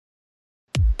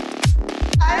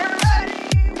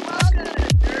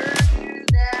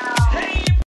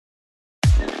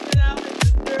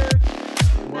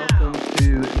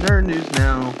News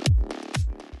Now.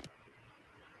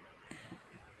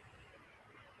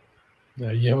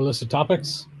 You have a list of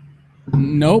topics?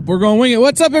 Nope, we're going to wing it.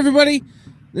 What's up, everybody?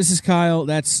 This is Kyle.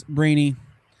 That's Brainy.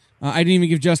 I didn't even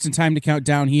give Justin time to count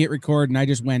down. He hit record, and I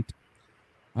just went.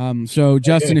 So,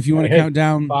 Justin, if you want to count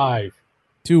down. 5,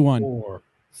 2, 1.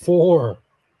 4,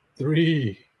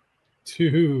 3,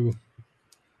 2.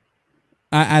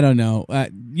 I don't know.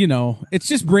 It's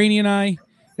just Brainy and I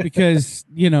because,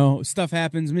 stuff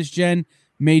happens. Miss Jen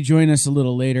may join us a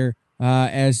little later,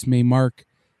 as may Mark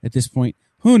at this point.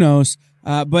 Who knows?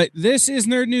 But this is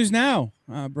Nerd News Now,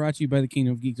 brought to you by the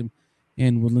Kingdom of Geekdom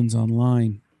and Woodlands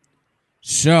Online.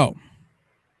 So,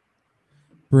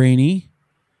 Brainy,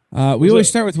 we always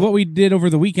start with what we did over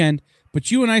the weekend, but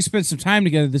you and I spent some time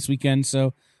together this weekend,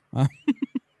 so...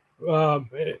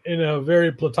 in a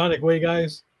very platonic way,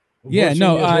 guys. Yeah,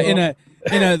 no, in a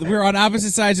we're on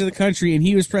opposite sides of the country, and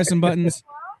he was pressing buttons,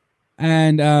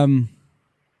 and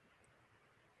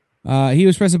he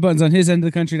was pressing buttons on his end of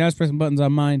the country, and I was pressing buttons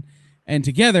on mine, and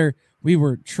together we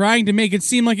were trying to make it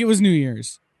seem like it was New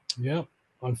Year's. Yeah,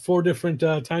 on 4 different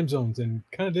time zones, and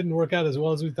kind of didn't work out as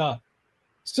well as we thought.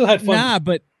 Still had fun. Nah,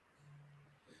 but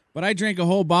I drank a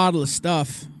whole bottle of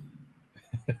stuff.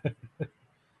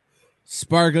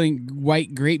 Sparkling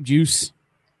white grape juice.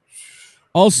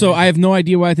 Also, I have no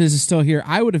idea why this is still here.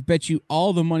 I would have bet you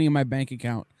all the money in my bank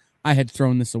account I had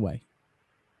thrown this away.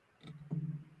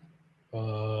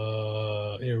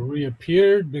 It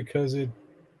reappeared because it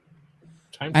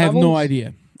time travels? I have no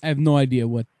idea. I have no idea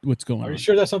what's going on. Are you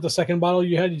sure that's not the second bottle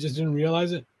you had? You just didn't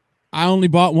realize it? I only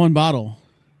bought 1 bottle.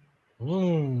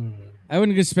 I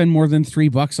wouldn't get spend more than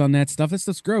 $3 on that stuff. That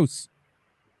stuff's gross.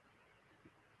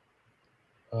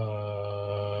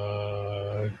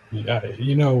 Yeah,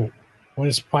 when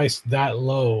it's priced that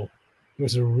low,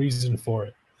 there's a reason for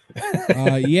it.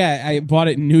 Yeah, I bought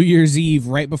it New Year's Eve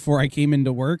right before I came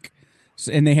into work,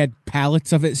 and they had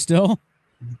pallets of it still.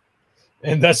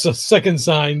 And that's the second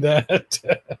sign that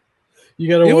you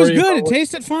got to worry. It was good. It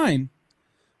tasted fine.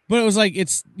 But it was like,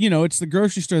 it's the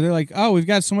grocery store. They're like, oh, we've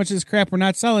got so much of this crap we're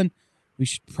not selling. We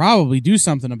should probably do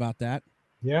something about that.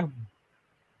 Yeah.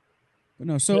 But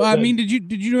no, so, I mean, did you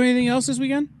do anything else this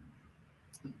weekend?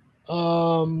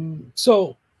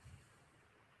 So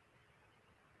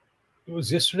it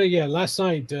was yesterday. Yeah, last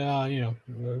night.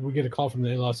 We get a call from the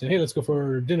in-laws saying, "Hey, let's go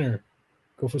for dinner,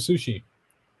 go for sushi."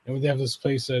 And they have this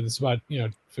place that's about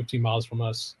 15 miles from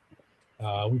us.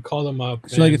 We call them up.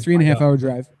 So like a 3.5 hour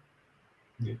drive,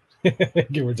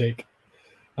 give or take.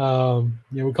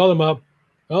 We call them up.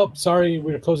 Oh, sorry,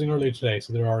 we're closing early today,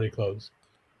 so they're already closed.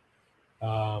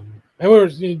 And we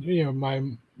were,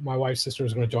 my wife's sister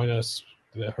was going to join us.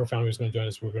 Her family was going to join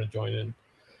us. We were going to join in.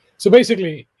 So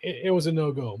basically, it was a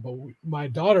no-go. But my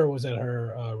daughter was at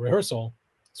her rehearsal,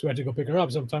 so we had to go pick her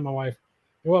up. So I'm telling my wife,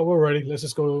 you know what, we're ready. Let's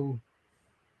just go.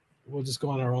 We'll just go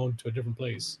on our own to a different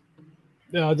place.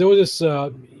 There was this,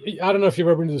 I don't know if you've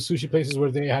ever been to the sushi places where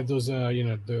they have those,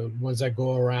 the ones that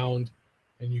go around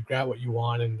and you grab what you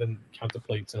want and then count the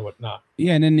plates and whatnot.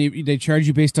 Yeah, and then they charge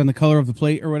you based on the color of the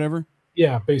plate or whatever?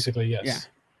 Yeah, basically, yes. Yeah.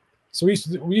 So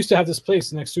we used to have this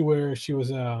place next to where she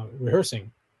was rehearsing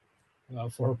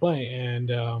for her play, and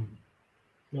they're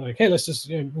like, hey, let's just.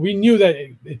 We knew that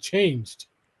it changed,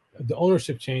 the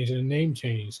ownership changed and the name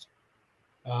changed,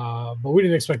 but we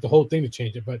didn't expect the whole thing to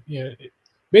change it. But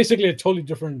basically a totally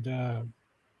different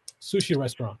sushi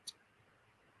restaurant.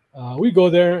 We go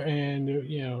there,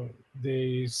 and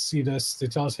they seat us. They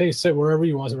tell us, hey, sit wherever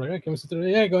you want. So we're like, hey, can we sit there?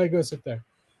 Yeah, go ahead, go sit there.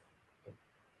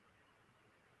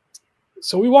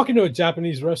 So we walk into a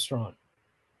Japanese restaurant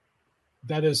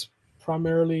that is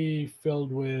primarily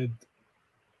filled with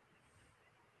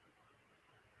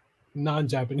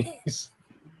non-Japanese.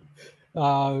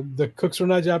 The cooks were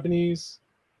not Japanese.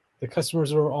 The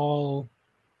customers were all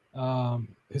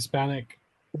Hispanic.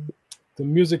 The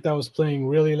music that was playing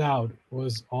really loud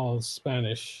was all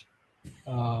Spanish.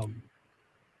 The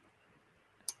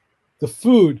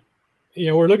food,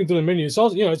 we're looking through the menu. It's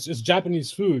all, it's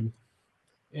Japanese food.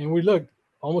 And we look,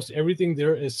 almost everything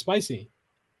there is spicy.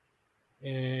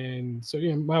 And so,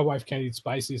 my wife can't eat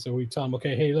spicy. So we tell them,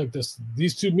 okay, hey, look,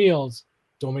 these 2 meals,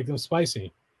 don't make them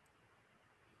spicy.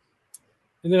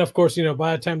 And then, of course,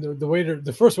 by the time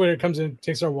the first waiter comes in,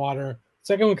 takes our water.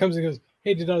 Second one comes in and goes,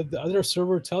 hey, did the other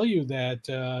server tell you that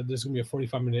there's going to be a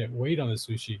 45-minute wait on the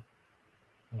sushi?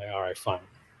 I'm like, all right, fine.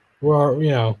 We've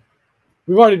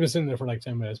already been sitting there for like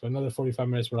 10 minutes, but another 45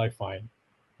 minutes, we're like, fine.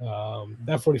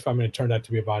 That 45 minute turned out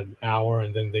to be about an hour,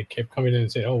 and then they kept coming in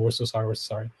and saying, oh, we're so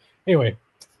sorry. Anyway,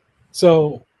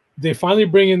 so they finally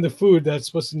bring in the food that's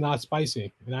supposed to be not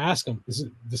spicy. And I ask them,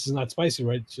 this is not spicy,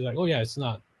 right? She's like, oh, yeah, it's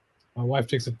not. My wife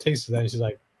takes a taste of that and she's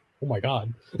like, "Oh my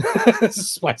god, this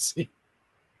is spicy."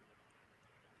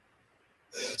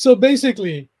 So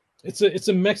basically, it's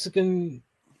a Mexican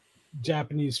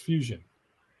Japanese fusion.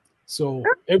 So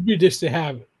every dish they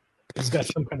have has got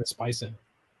some kind of spice in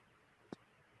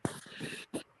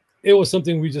it. It was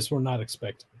something we just were not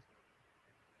expecting.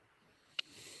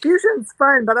 Fusion's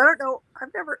fun, but I don't know. I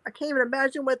can't even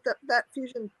imagine what that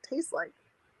fusion tastes like.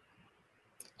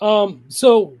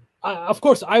 So of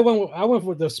course I went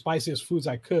for the spiciest foods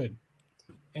I could,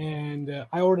 and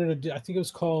I ordered I think it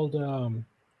was called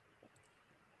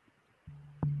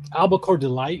Albacore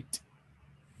Delight.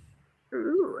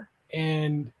 Ooh.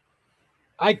 And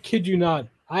I kid you not,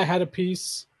 I had a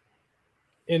piece,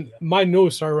 and my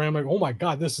nose started running. I'm like, "Oh my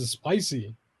god, this is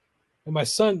spicy!" And my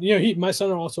son, my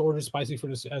son also ordered spicy for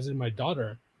this, as in my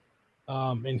daughter,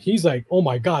 and he's like, "Oh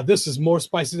my god, this is more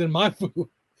spicy than my food."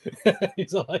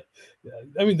 He's like,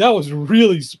 I mean, that was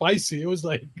really spicy. It was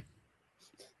like,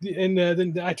 and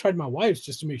then I tried my wife's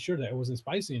just to make sure that it wasn't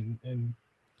spicy, and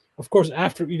of course,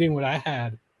 after eating what I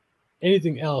had,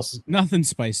 anything else, nothing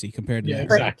spicy compared to that.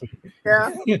 Exactly.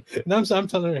 Yeah. And I'm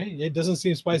telling her, hey, it doesn't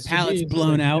seem spicy. Palate's to me.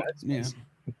 blown like, out. Yeah.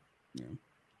 Yeah.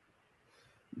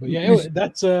 But yeah,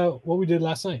 that's what we did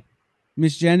last night.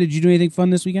 Miss Jen, did you do anything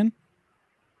fun this weekend?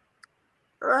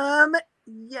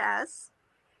 Yes.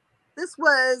 This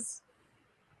was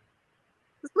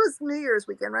New Year's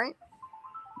weekend, right?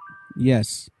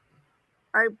 Yes.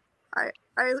 I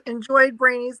enjoyed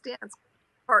Brainy's dance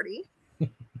party.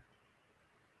 It's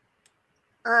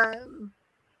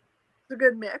a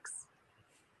good mix.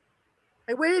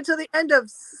 I waited till the end of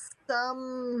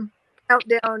some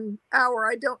countdown hour.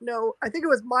 I don't know. I think it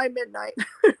was my midnight.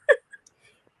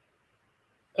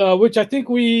 Which I think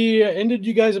we ended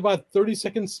you guys about 30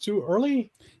 seconds too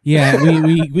early. Yeah,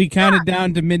 we counted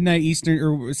down to midnight Eastern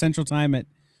or Central Time at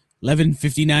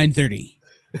 11:59:30.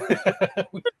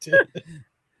 We did.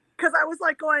 Because I was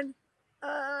like going,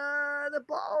 the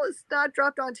ball is not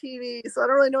dropped on TV, so I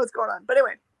don't really know what's going on. But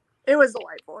anyway, it was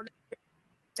delightful.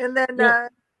 And then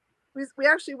we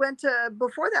actually went to,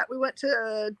 before that, we went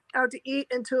to out to eat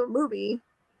into a movie.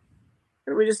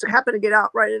 And we just happened to get out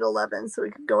right at 11 so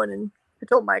we could go in, and I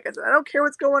told Mike, I said, I don't care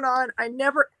what's going on. I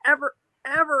never, ever,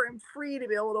 ever am free to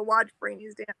be able to watch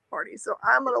Brainy's dance party. So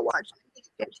I'm going to watch the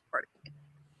dance party.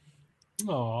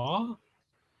 Aw,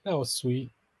 that was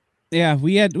sweet. Yeah,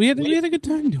 we had a good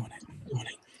time doing it.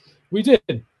 We did.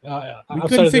 We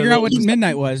couldn't figure out what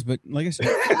midnight was, but like I said,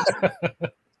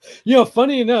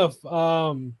 funny enough,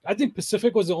 I think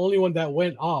Pacific was the only one that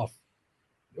went off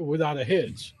without a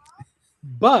hitch.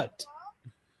 But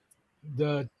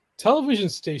the television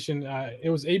station, it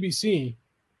was ABC,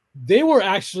 they were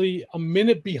actually a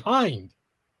minute behind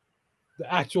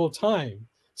the actual time.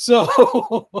 So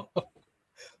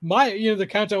the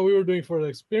countdown we were doing for the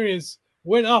experience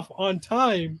went off on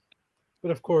time, but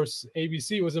of course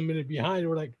ABC was a minute behind.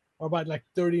 We're about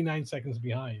 39 seconds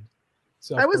behind.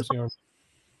 So I was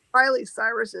Miley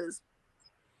Cyrus's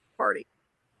party,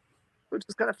 which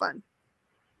was kind of fun.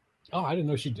 Oh, I didn't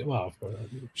know she did. Well, of course.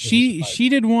 She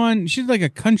did one. She did like a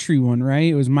country one,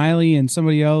 right? It was Miley and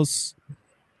somebody else,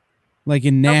 like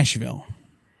in Nashville.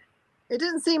 It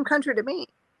didn't seem country to me.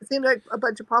 It seemed like a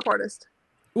bunch of pop artists.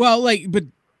 Well, but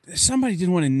somebody did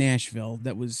one in Nashville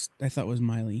that I thought was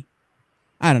Miley.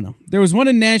 I don't know. There was one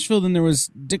in Nashville, then there was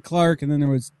Dick Clark, and then there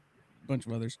was a bunch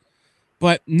of others.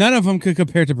 But none of them could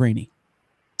compare to Brainy.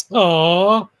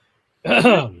 Oh,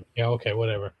 yeah. Okay,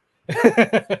 whatever.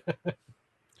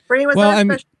 Brainy, was that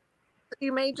special that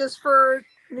you made just for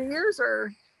New Year's,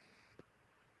 or?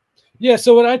 Yeah.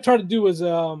 So what I tried to do was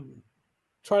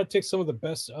try to take some of the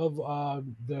best of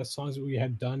the songs that we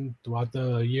had done throughout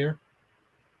the year.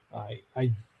 I'm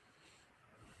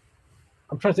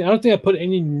trying to think. I don't think I put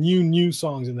any new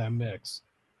songs in that mix.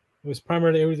 It was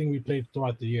primarily everything we played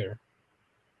throughout the year.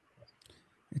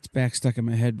 It's back stuck in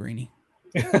my head, Brainy.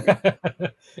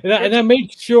 and I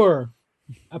made sure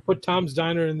I put Tom's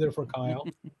Diner in there for Kyle.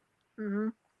 Mm-hmm.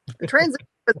 The transition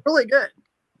was really good.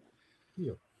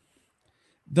 Yeah.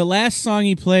 The last song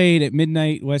he played at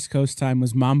midnight West Coast time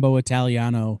was Mambo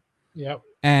Italiano. Yep.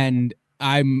 And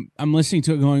I'm listening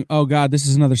to it going, oh God, this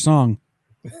is another song.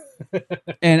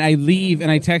 And I leave and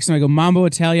I text him, I go, Mambo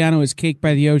Italiano is Cake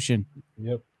by the Ocean.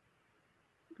 Yep.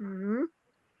 Mm-hmm.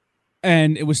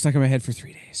 And it was stuck in my head for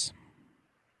 3 days.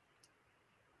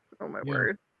 Oh my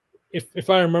word! If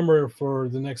I remember for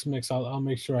the next mix, I'll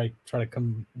make sure I try to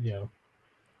come,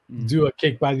 do a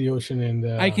Cake by the Ocean, and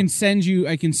I can send you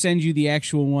the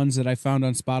actual ones that I found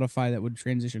on Spotify that would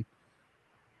transition,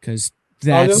 because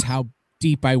that's how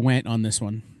deep I went on this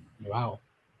one. Wow.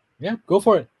 Yeah, go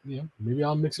for it. Yeah, maybe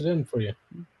I'll mix it in for you.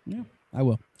 Yeah, I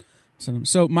will.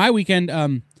 So my weekend,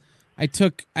 I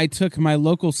took my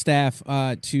local staff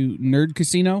to Nerd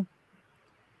Casino,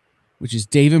 which is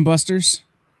Dave and Buster's.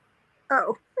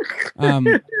 Oh.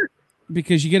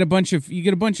 Because you get a bunch of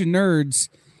nerds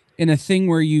in a thing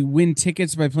where you win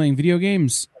tickets by playing video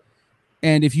games.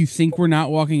 And if you think we're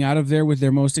not walking out of there with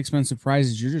their most expensive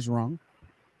prizes, you're just wrong.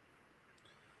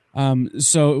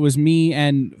 So it was me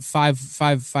and five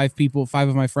people, five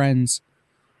of my friends,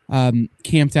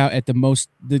 camped out at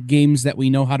the games that we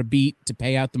know how to beat to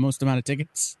pay out the most amount of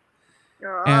tickets.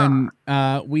 And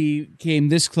we came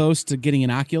this close to getting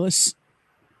an Oculus.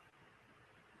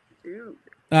 Dude.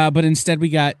 But instead we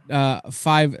got 5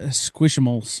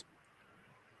 Squishimals.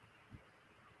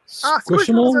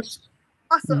 Squishimals?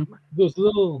 Awesome. Mm-hmm. Those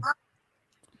little...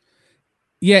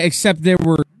 Yeah, except they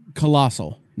were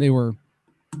colossal. They were...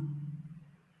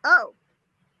 Oh.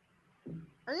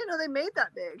 I didn't know they made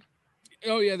that big.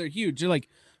 Oh, yeah, they're huge. They're like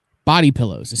body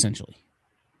pillows, essentially.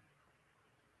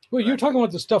 Wait, you're talking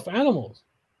about the stuffed animals?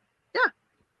 Yeah.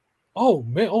 Oh,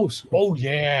 man. Oh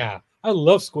yeah. I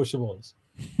love Squishimals.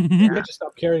 I had to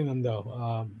stop carrying them,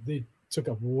 though. They took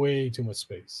up way too much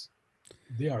space.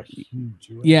 They are huge.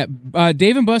 Right? Yeah,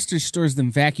 Dave & Buster's stores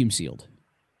them vacuum sealed.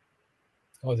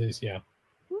 Oh, this, yeah.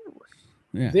 Ooh.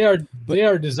 Yeah, they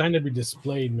are designed to be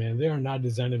displayed, man. They are not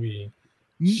designed to be.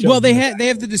 Well, they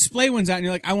have the display ones out, and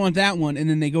you're like, I want that one, and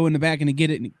then they go in the back and they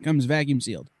get it, and it comes vacuum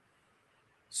sealed,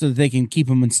 so that they can keep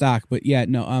them in stock. But yeah,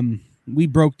 no, we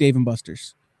broke Dave &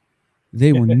 Buster's.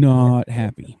 They were not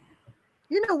happy.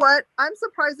 You know what? I'm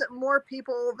surprised that more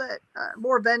people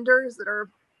more vendors that are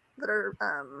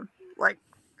like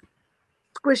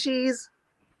squishies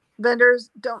vendors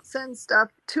don't send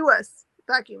stuff to us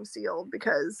vacuum sealed,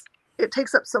 because it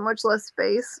takes up so much less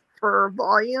space for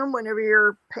volume whenever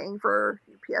you're paying for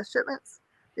UPS shipments.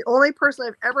 The only person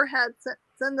I've ever had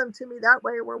send them to me that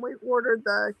way when we ordered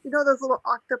those little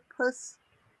octopus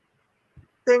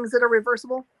things that are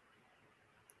reversible,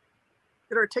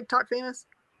 that are TikTok famous.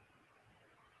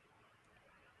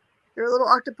 They're a little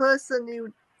octopus, and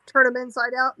you turn them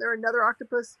inside out. They're another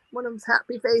octopus. One of them's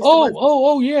happy face.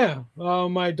 Oh, yeah.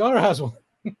 My daughter has one.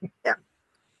 Yeah.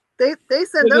 They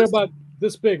send They're those. about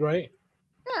this big, right?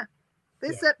 Yeah.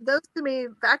 They sent those to me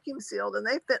vacuum sealed, and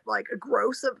they fit like a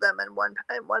gross of them in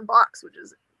one box, which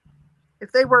is,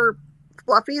 if they were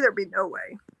fluffy, there'd be no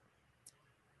way.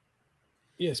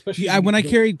 Yeah, especially when I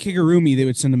carried Kigurumi, they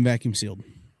would send them vacuum sealed.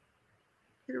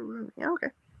 Yeah, okay.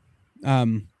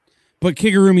 But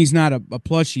Kigurumi's not a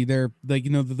plushie. They're like,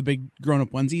 the big grown-up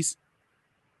onesies.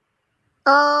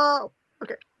 Oh,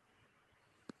 okay.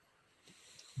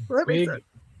 Well, that makes big sense.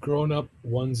 grown-up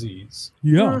onesies.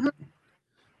 Yeah. Mhm.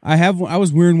 I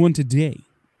was wearing one today.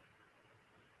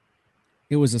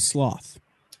 It was a sloth.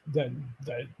 That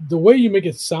the way you make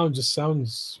it sound just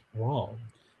sounds wrong.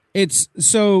 It's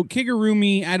so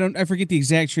Kigurumi. I forget the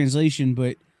exact translation,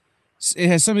 but it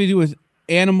has something to do with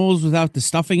animals without the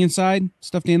stuffing inside.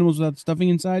 Stuffed animals without the stuffing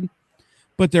inside.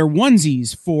 But they're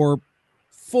onesies for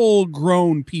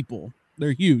full-grown people.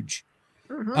 They're huge.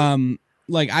 Mhm.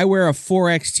 Like I wear a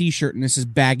 4X t-shirt and this is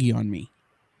baggy on me.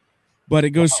 But it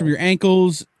goes from your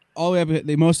ankles all the way up.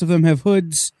 Most of them have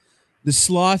hoods. The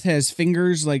sloth has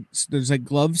fingers, like there's like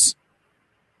gloves.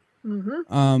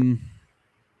 Mhm.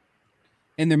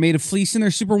 And they're made of fleece and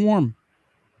they're super warm.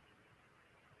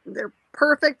 They're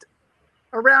perfect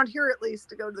around here, at least,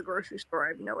 to go to the grocery store. I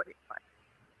have no idea why.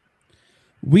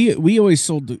 We always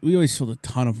sold a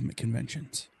ton of them at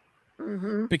conventions.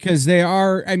 Mhm. Because they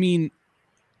are,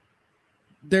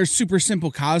 they're super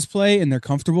simple cosplay, and they're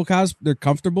comfortable they're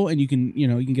comfortable, and you can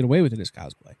get away with it as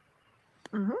cosplay.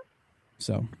 Mhm.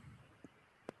 So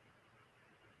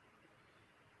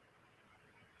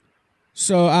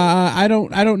I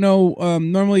don't know.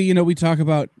 Normally, we talk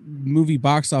about movie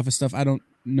box office stuff. I don't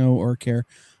know or care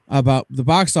about the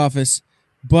box office,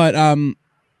 but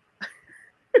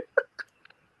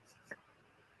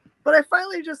But I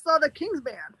finally just saw the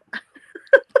Kingsman.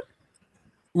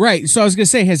 right. So I was gonna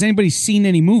say, has anybody seen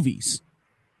any movies?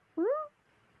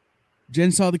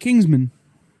 Jen saw the Kingsman.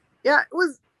 Yeah, it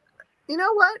was. You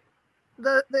know what?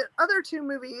 The other two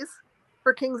movies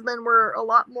for Kingsman were a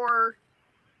lot more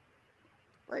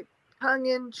like tongue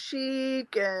in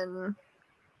cheek, and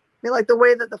like the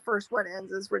way that the first one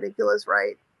ends is ridiculous,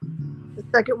 right? The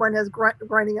second one has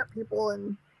grinding up people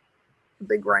and a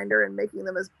big grinder and making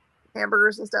them as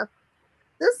hamburgers and stuff.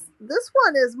 This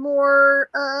one is more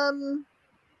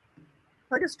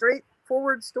like a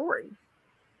straightforward story,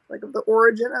 like of the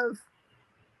origin of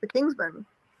the Kingsman.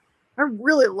 I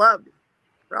really loved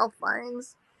Ralph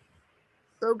Fiennes.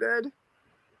 So good.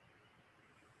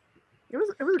 It was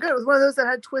good. It was one of those that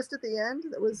had twist at the end.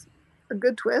 That was a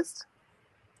good twist.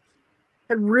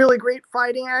 Had really great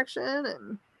fighting action,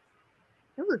 and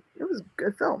it was a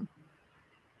good film.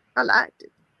 I liked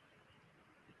it.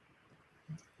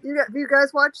 Have you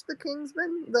guys watched The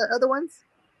Kingsman? The other ones?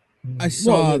 I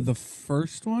saw Well, the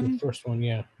first the one. first one,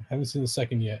 yeah. I haven't seen the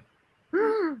second yet.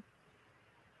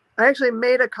 I actually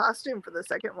made a costume for the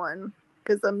second one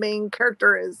because the main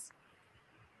character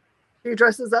she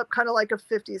dresses up kind of like a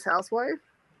 50s housewife.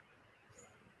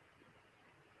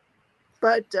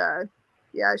 But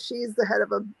yeah, she's the head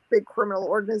of a big criminal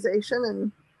organization,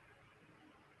 and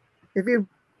if you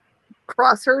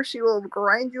cross her, she will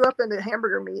grind you up into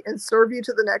hamburger meat and serve you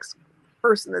to the next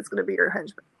person that's going to be your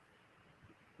henchman.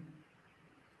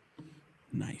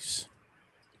 Nice.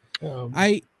 Um,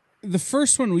 The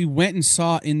first one we went and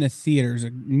saw in the theaters,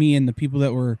 me and the people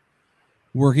that were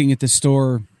working at the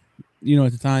store,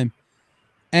 at the time.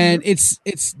 And it's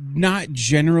not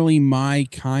generally my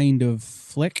kind of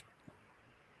flick.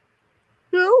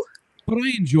 No? But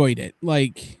I enjoyed it.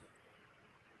 Like,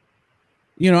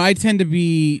 I tend to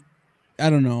be, I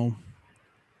don't know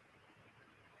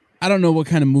what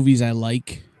kind of movies I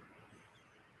like.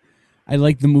 I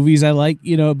like the movies I like,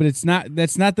 but it's not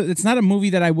a movie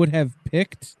that I would have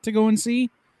picked to go and see.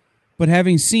 But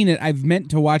having seen it, I've meant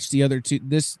to watch the other two,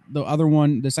 the other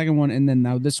one, the second one, and then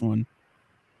now this one.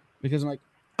 Because I'm like,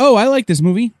 oh, I like this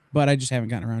movie, but I just haven't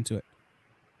gotten around to it.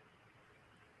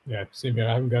 yeah, same here.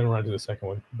 I haven't gotten around to the second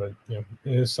one, but it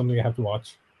is something I have to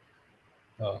watch.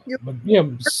 But yeah,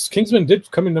 Kingsman did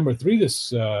come in number 3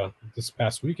 this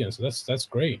past weekend, so that's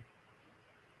great.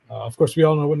 Of course, we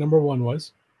all know what number 1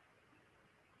 was.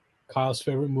 Kyle's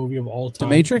favorite movie of all time,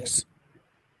 The Matrix.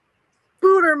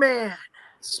 Spooderman.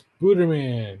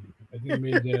 Spooderman. I think it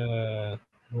made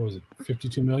what was it,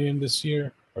 52 million this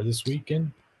year or this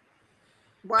weekend?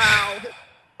 Wow, it's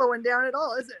slowing down at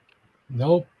all, is it?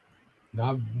 Nope,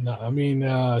 not. I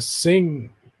mean, Sing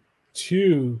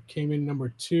 2 came in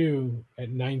number 2 at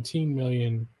 19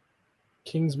 million.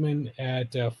 Kingsman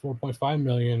at 4.5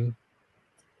 million.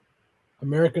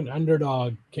 American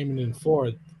Underdog came in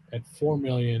 4th at 4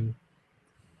 million.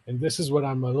 And this is what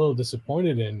I'm a little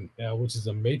disappointed in, which is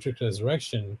The Matrix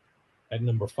Resurrection at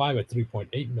number 5 at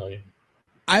 3.8 million.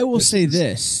 I will say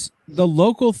this: the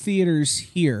local theaters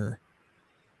here,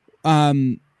 at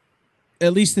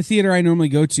least the theater I normally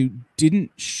go to,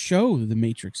 didn't show The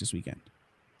Matrix this weekend.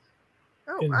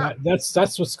 Oh, And wow.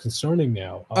 that's what's concerning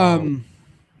now.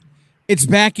 It's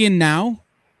back in now.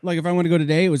 Like if I want to go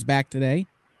today, it was back today.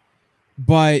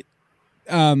 But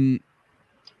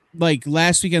like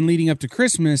last weekend leading up to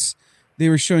Christmas, they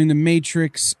were showing The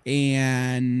Matrix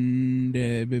and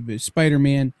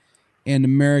Spider-Man and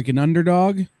American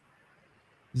Underdog.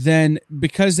 Then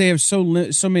because they have so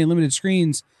many limited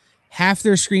screens, half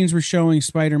their screens were showing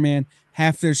Spider-Man,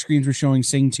 half their screens were showing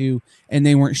Sing 2, and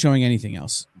they weren't showing anything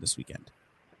else this weekend.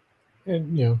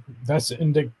 And that's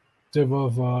indicative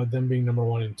of them being number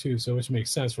 1 and 2, so which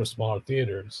makes sense for smaller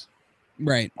theaters.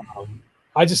 Right.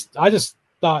 I just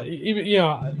thought, even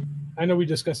I know we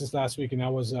discussed this last week, and I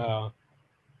was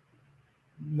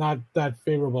not that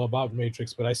favorable about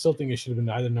Matrix, but I still think it should have been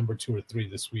either number 2 or 3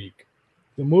 this week.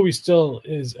 The movie still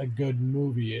is a good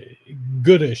movie, a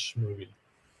goodish movie.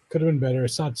 Could have been better.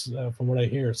 It's not, from what I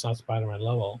hear, it's not Spider-Man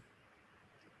level.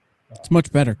 It's much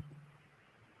better.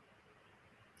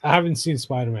 I haven't seen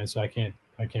Spider-Man, so I can't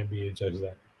be a judge of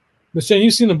that. But Shane,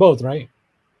 you've seen them both, right?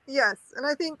 Yes, and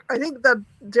I think the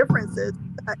difference is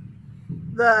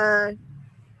that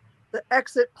the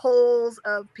exit polls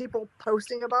of people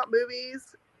posting about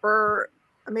movies for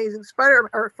Amazing Spider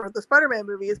or for the Spider-Man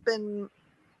movie has been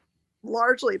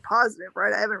largely positive,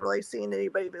 right? I haven't really seen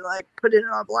anybody be like put it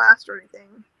on blast or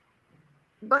anything.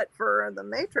 But for The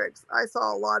Matrix, I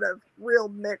saw a lot of real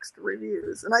mixed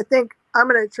reviews, and I think I'm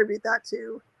going to attribute that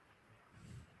to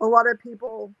a lot of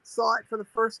people saw it for the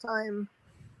first time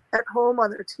at home on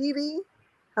their TV,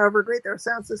 however great their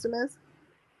sound system is.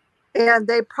 And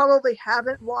they probably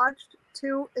haven't watched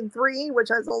 2 and 3, which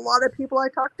has a lot of people I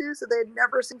talked to, so they'd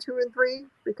never seen 2 and 3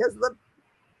 because the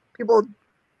people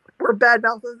were bad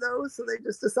mouthing those, so they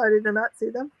just decided to not see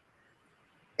them.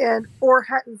 Or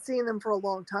hadn't seen them for a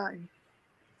long time.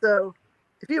 So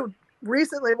if you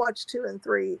recently watched 2 and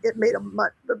 3, it made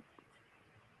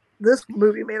this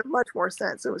movie made much more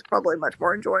sense. It was probably much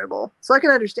more enjoyable. So I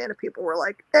can understand if people were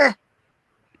like, if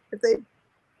they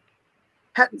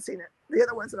hadn't seen the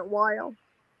other ones in a while.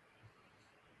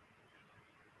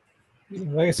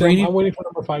 Like I said, I'm waiting for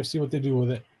number 5, see what they do with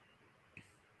it.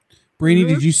 Brainy,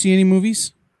 did you see any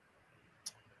movies?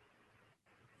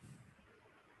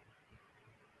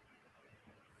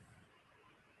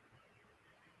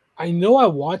 I know I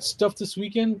watched stuff this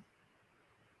weekend.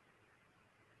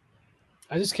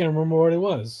 I just can't remember what it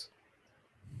was.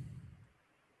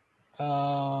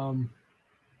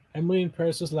 Emily in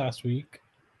Paris was last week.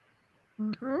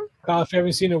 Mm-hmm. Kyle, if you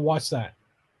haven't seen it, watch that.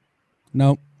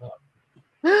 Nope.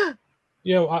 You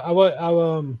know, I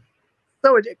So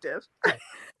addictive.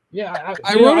 yeah,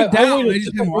 I wrote it down. waited I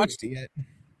just haven't watched it yet.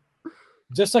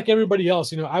 just like everybody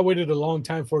else. You know, I waited a long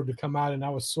time for it to come out, and I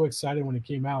was so excited when it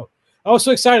came out. I was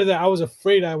so excited that I was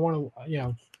afraid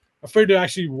afraid to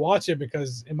actually watch it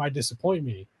because it might disappoint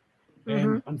me.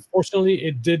 And unfortunately,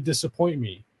 it did disappoint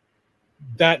me.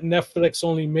 That Netflix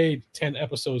only made 10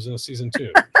 episodes in season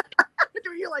 2.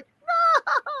 You're like,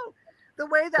 no! The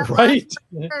way that Right?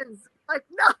 ends. Like,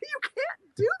 no, you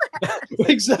can't do that.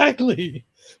 Exactly.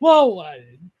 Well,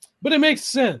 but it makes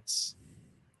sense.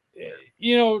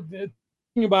 You know,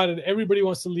 thinking about it, everybody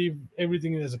wants to leave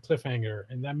everything as a cliffhanger,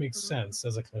 and that makes sense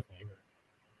as a cliffhanger.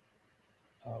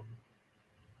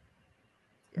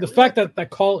 The fact that that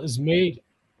call is made.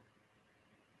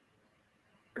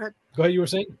 Go ahead. Go ahead. You were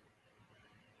saying.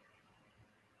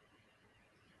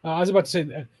 I was about to say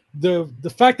that the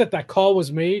fact that that call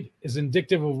was made is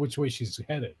indicative of which way she's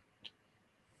headed,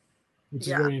 which is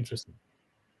very interesting.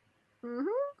 Mm-hmm.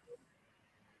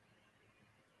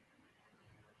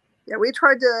 Yeah, we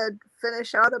tried to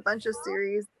finish out a bunch of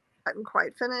series, hadn't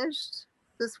quite finished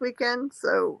this weekend.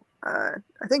 So I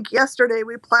think yesterday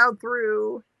we plowed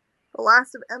through the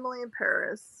last of Emily in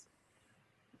Paris.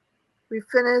 We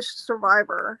finished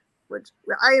Survivor, which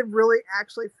I had really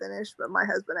actually finished, but my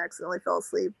husband accidentally fell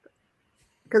asleep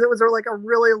because it was like a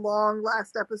really long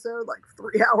last episode, like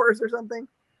 3 hours or something.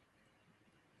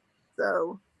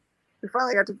 So we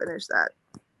finally got to finish that.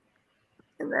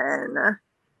 And then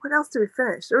what else did we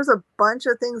finish? There was a bunch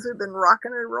of things we've been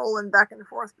rocking and rolling back and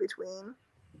forth between.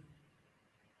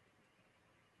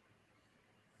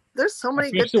 There's so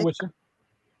many good things.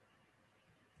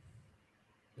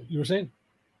 You were saying?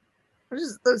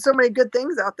 There's so many good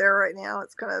things out there right now.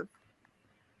 It's kind of,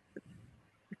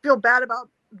 you feel bad about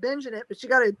binging it, but you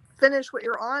got to finish what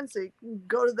you're on so you can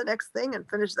go to the next thing and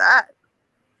finish that.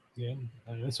 Yeah,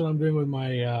 that's what I'm doing with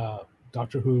my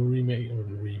Doctor Who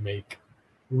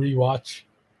rewatch.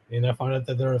 And I found out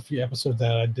that there are a few episodes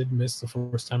that I did miss the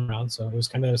first time around, so it was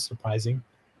kind of surprising.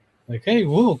 Like, hey,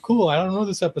 whoa, cool! I don't know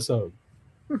this episode.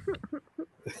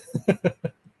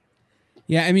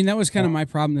 Yeah, I mean that was kind of my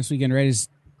problem this weekend, right? Is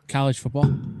college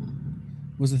football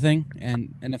was the thing,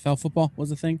 and NFL football was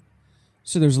the thing.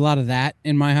 So there's a lot of that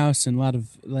in my house, and a lot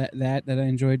of that I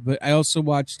enjoyed. But I also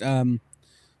watched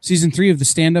season 3 of the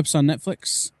stand-ups on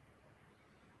Netflix,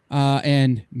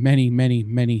 and many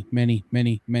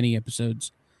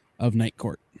episodes of Night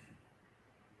Court.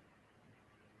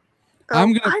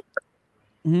 I'm gonna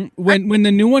when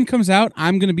the new one comes out,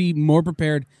 I'm gonna be more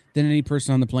prepared than any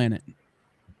person on the planet,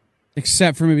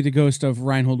 except for maybe the ghost of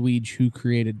Reinhold Weege, who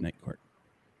created Night Court.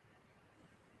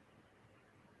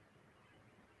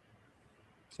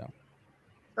 So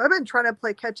I've been trying to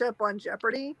play catch up on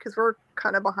Jeopardy because we're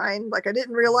kind of behind. Like, I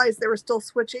didn't realize they were still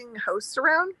switching hosts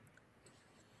around.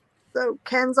 So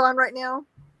Ken's on right now,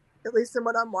 at least in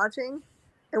what I'm watching.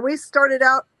 And we started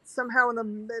out somehow in the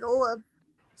middle of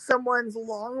someone's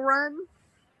long run.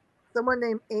 Someone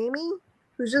named Amy,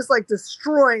 who's just like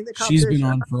destroying the competition. She's been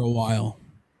on for a while.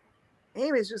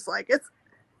 Amy's just like,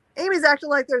 Amy's acting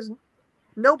like there's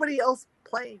nobody else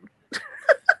playing.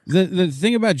 The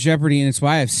thing about Jeopardy, and it's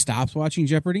why I've stopped watching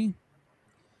Jeopardy,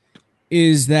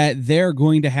 is that they're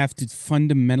going to have to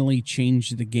fundamentally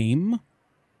change the game.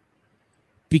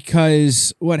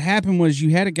 Because what happened was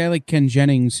you had a guy like Ken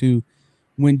Jennings who,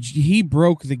 when he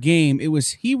broke the game,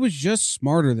 he was just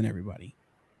smarter than everybody.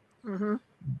 Mm-hmm.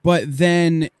 But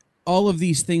then all of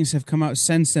these things have come out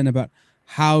since then about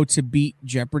how to beat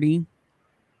Jeopardy.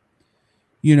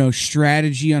 You know,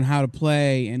 strategy on how to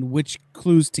play and which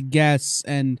clues to guess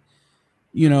and,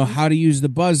 you know, how to use the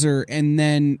buzzer. And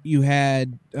then you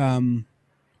had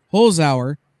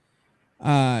Holzhauer,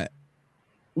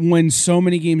 win so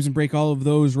many games and break all of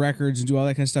those records and do all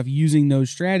that kind of stuff using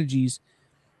those strategies,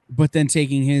 but then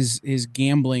taking his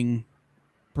gambling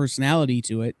personality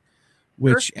to it,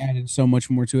 which added so much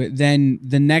more to it. Then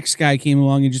the next guy came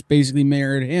along and just basically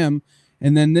mirrored him.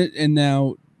 And then, and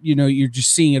now, you know, you're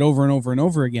just seeing it over and over and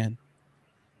over again.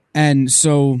 And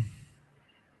so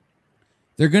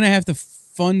they're going to have to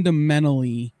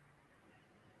fundamentally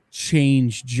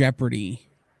change Jeopardy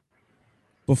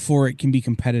before it can be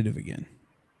competitive again.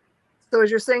 So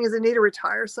as you're saying, is they need to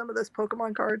retire some of those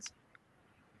Pokemon cards?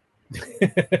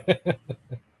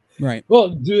 Right. Well,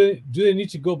 do they need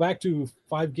to go back to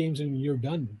 5 games and you're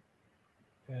done?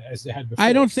 as they had before.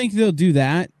 I don't think they'll do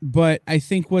that, but I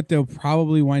think what they'll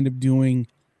probably wind up doing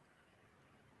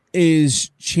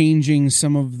is changing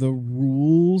some of the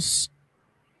rules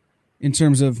in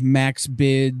terms of max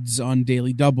bids on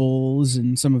daily doubles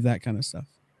and some of that kind of stuff.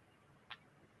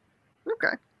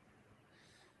 Okay.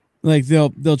 Like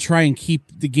they'll try and keep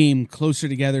the game closer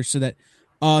together so that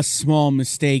a small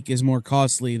mistake is more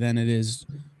costly than it is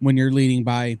when you're leading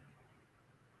by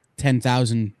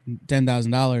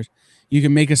 $10,000. You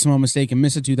can make a small mistake and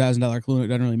miss a $2,000 clue, and it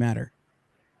doesn't really matter.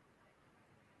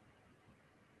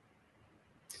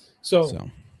 So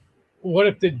what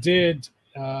if they did?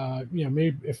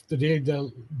 Maybe if the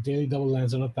daily double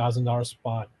lands on $1,000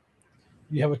 spot,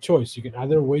 you have a choice. You can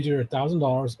either wager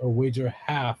 $1,000 or wager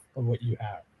half of what you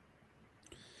have.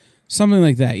 Something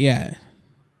like that, yeah.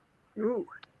 Ooh.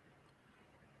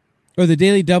 Or the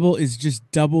daily double is just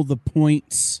double the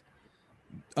points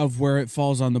of where it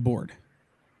falls on the board.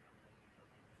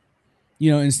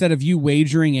 Instead of you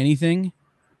wagering anything,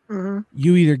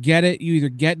 you either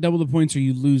get double the points, or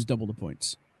you lose double the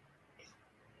points.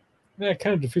 That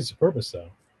kind of defeats the purpose,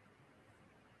 though.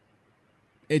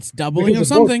 It's doubling of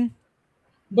something.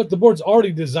 But the board's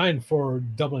already designed for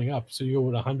doubling up. So you go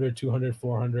with 100, 200,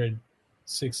 400,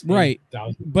 600, right.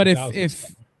 8,000. But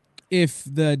if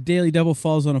the daily double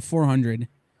falls on a 400,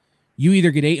 you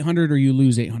either get 800 or you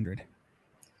lose 800.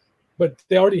 But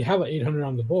they already have an 800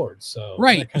 on the board, so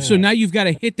right. So now you've got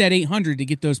to hit that 800 to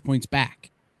get those points back.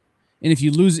 And if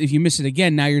you miss it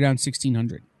again, now you're down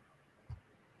 1,600.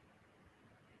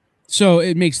 So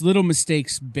it makes little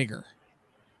mistakes bigger.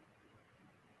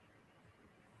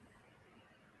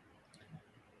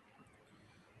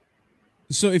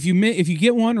 So if you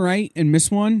get one right and miss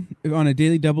one on a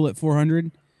daily double at 400,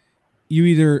 you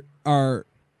either are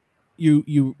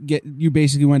you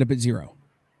basically wind up at zero.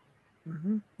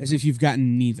 As if you've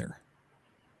gotten neither.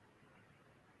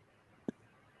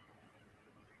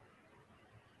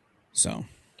 So,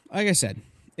 like I said,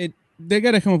 they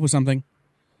got to come up with something.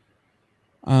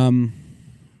 I don't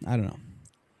know.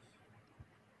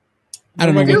 I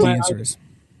don't know what the answer is.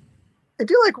 I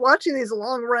do like watching these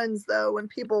long runs, though, when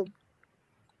people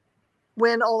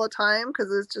win all the time,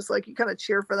 because it's just like you kind of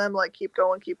cheer for them, like keep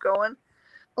going, keep going.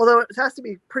 Although it has to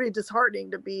be pretty disheartening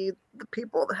to be the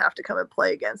people that have to come and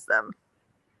play against them.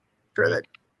 Sure, that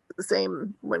the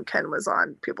same when Ken was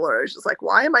on. People are always just like,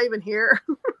 why am I even here?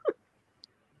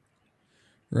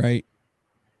 Right.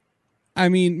 I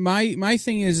mean, my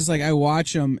thing is like I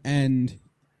watch them, and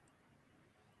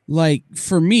like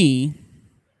for me,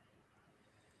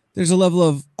 there's a level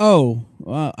of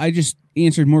I just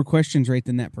answered more questions right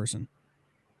than that person.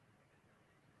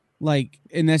 Like,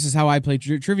 and this is how I play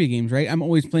trivia games, right? I'm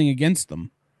always playing against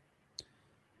them.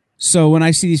 So when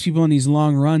I see these people on these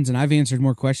long runs and I've answered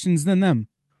more questions than them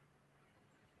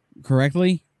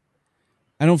correctly,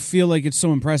 I don't feel like it's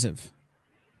so impressive.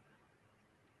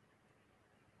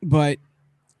 But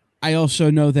I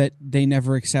also know that they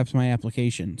never accept my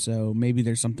application, so maybe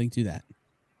there's something to that.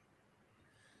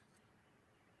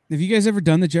 Have you guys ever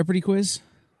done the Jeopardy quiz?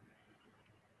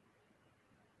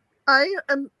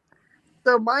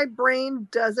 So my brain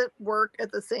doesn't work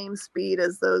at the same speed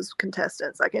as those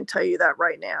contestants. I can tell you that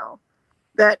right now.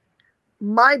 That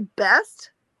my best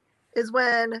is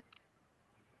when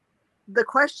the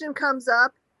question comes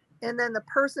up and then the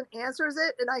person answers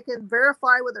it and I can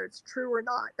verify whether it's true or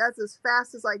not. That's as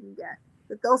fast as I can get.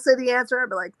 If they'll say the answer, I'll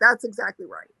be like, that's exactly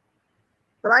right.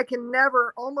 But I can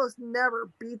almost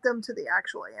never beat them to the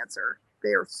actual answer. They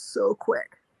are so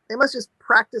quick. They must just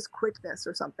practice quickness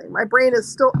or something. My brain is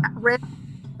still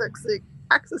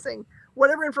accessing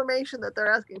whatever information that they're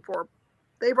asking for.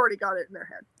 They've already got it in their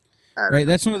head. Right.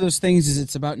 That's one of those things is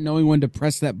it's about knowing when to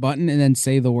press that button and then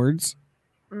say the words.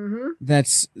 Mm-hmm.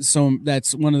 That's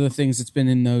one of the things that's been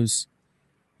in those,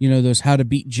 those how to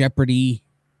beat Jeopardy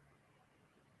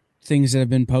things that have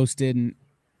been posted and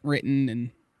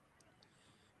written.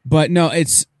 But no,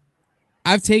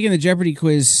 I've taken the Jeopardy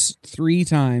quiz 3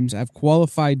 times. I've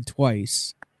qualified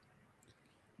twice,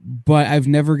 but I've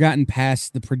never gotten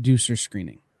past the producer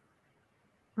screening.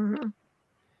 Mm-hmm.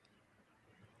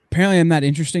 Apparently, I'm not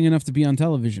interesting enough to be on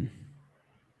television.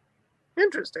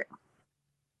 Interesting.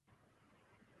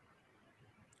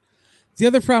 The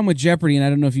other problem with Jeopardy, and I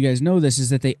don't know if you guys know this, is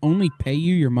that they only pay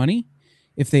you your money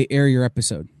if they air your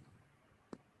episode.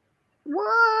 What?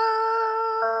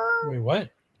 Wait, what?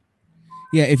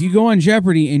 Yeah, if you go on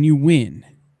Jeopardy and you win,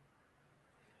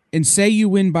 and say you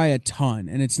win by a ton,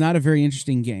 and it's not a very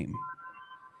interesting game,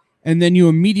 and then you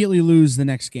immediately lose the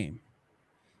next game,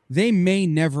 they may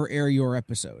never air your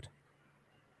episode.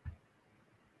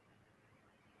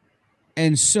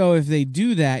 And so if they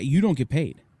do that, you don't get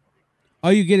paid.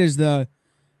 All you get is the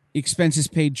expenses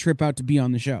paid trip out to be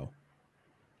on the show.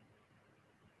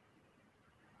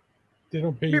 They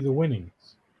don't pay you the winnings.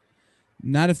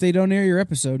 Not if they don't air your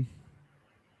episode.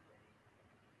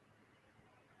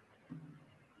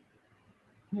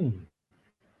 I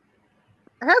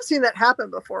have seen that happen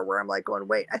before where I'm like going,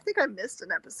 wait, I think I missed an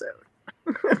episode.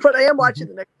 But I am watching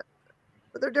the next episode.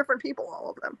 But they're different people, all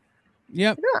of them.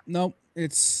 Yep. Yeah. Nope.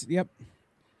 Yep.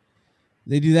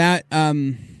 They do that.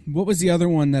 What was the other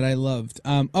one that I loved?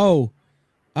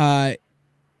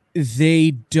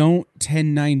 They don't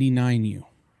 1099 you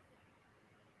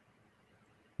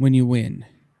when you win.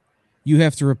 You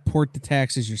have to report the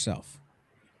taxes yourself.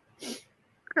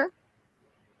 Okay.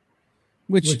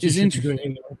 Which is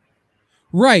interesting.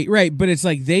 Right. But it's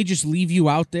like they just leave you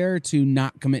out there to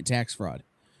not commit tax fraud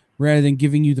rather than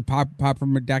giving you the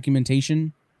proper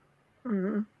documentation.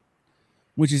 Mm-hmm.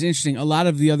 Which is interesting. A lot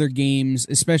of the other games,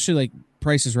 especially like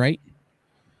Price is Right,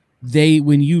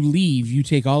 when you leave, you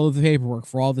take all of the paperwork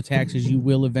for all the taxes you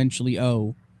will eventually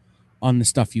owe on the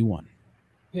stuff you won.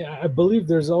 Yeah, I believe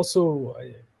there's also,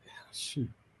 I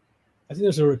think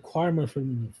there's a requirement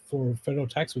for federal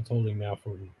tax withholding now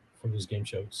for those game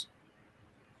shows.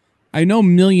 I know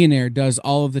Millionaire does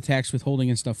all of the tax withholding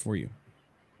and stuff for you.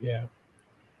 Yeah.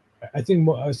 I think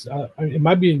it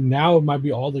might be now. It might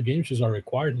be all the game shows are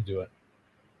required to do it.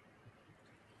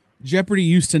 Jeopardy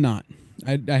used to not.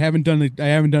 I haven't done it. I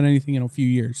haven't done anything in a few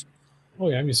years. Oh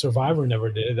yeah, I mean Survivor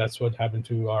never did. That's what happened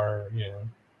to our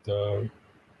the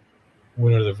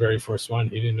winner of the very first one.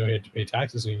 He didn't know he had to pay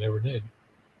taxes, so he never did.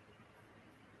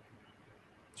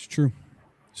 It's true.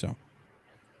 So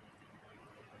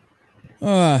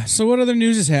what other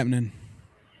news is happening?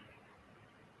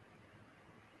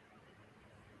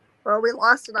 Well, we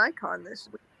lost an icon this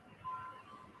week.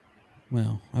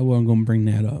 Well, I wasn't going to bring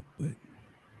that up, but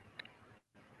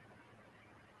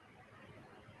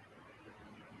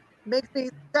makes me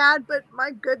sad, but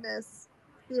my goodness,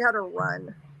 he had a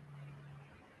run.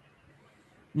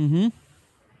 Mm-hmm.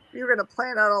 You were going to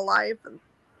plan out a life, and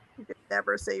you could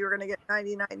never say you were going to get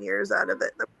 99 years out of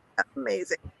it. That's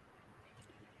amazing.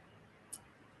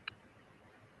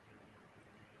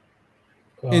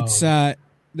 It's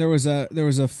there was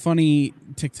a funny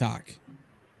TikTok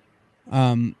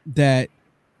that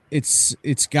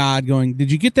it's God going,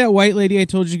 did you get that white lady I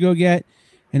told you to go get?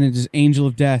 And it is Angel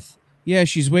of Death. Yeah,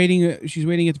 she's waiting at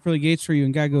the pearly gates for you.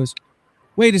 And God goes,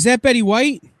 wait, is that Betty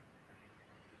White?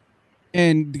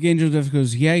 And the Angel of Death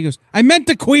goes, yeah. He goes, I meant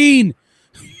the Queen.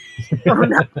 Oh,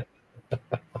 no.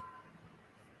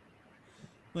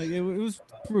 Like it was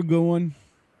a good one.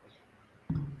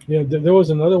 Yeah, there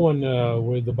was another one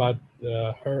about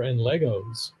her and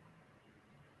Legos.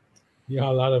 You know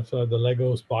how a lot of the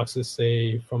Legos boxes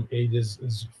say from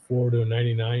ages 4 to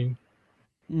 99.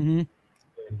 Mm-hmm.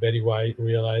 And Betty White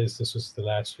realized this was the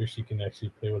last year she can actually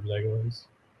play with Legos.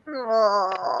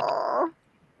 Aww.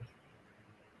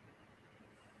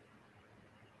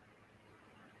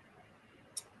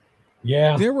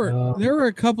 Yeah, there were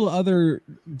a couple of other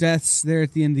deaths there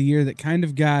at the end of the year that kind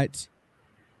of got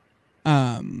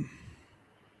I'm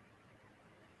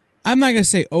not gonna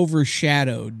say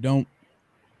overshadowed.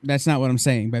 That's not what I'm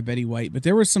saying by Betty White, but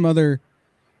there were some other,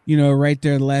 right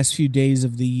there the last few days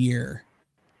of the year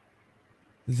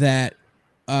that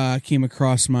came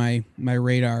across my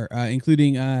radar,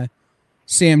 including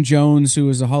Sam Jones, who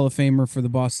was a Hall of Famer for the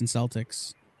Boston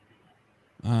Celtics,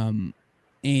 and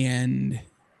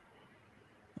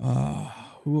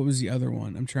what was the other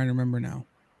one? I'm trying to remember now.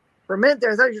 For a minute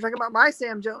there, I thought you were talking about my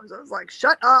Sam Jones. I was like,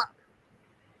 shut up.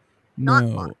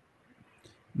 No,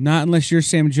 not unless your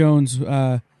Sam Jones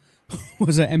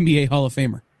was an NBA Hall of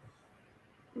Famer.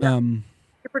 Yeah.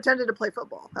 He pretended to play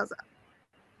football. How's that?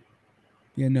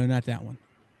 Yeah, no, not that one.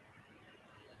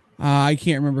 I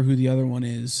can't remember who the other one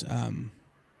is.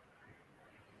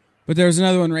 But there was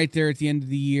another one right there at the end of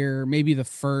the year, maybe the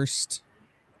first.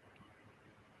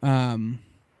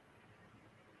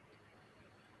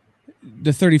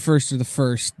 The 31st or the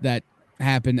 1st that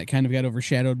happened that kind of got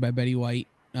overshadowed by Betty White.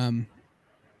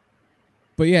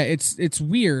 But yeah, it's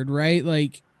weird, right?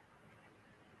 Like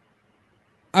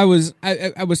I was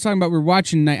talking about,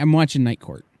 I'm watching Night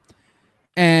Court,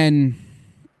 and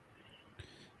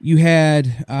you had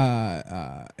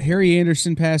Harry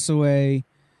Anderson pass away.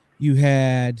 You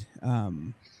had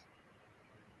I'm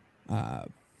gonna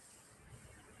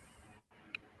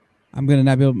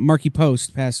not be able, Marky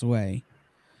Post pass away.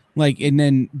 And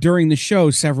then during the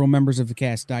show, several members of the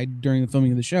cast died during the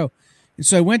filming of the show. And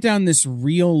so I went down this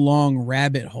real long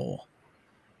rabbit hole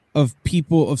of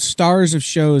stars of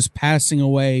shows passing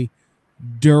away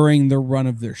during the run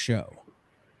of their show.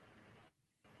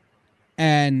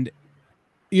 And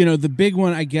the big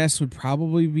one, I guess, would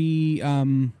probably be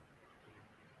 8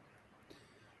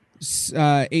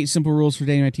 Simple Rules for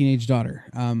Dating My Teenage Daughter.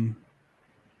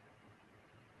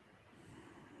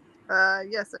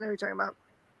 Yes, I know who you're talking about.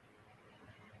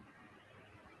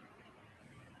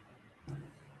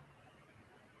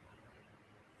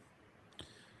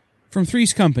 From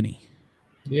Three's Company.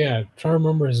 Yeah, trying to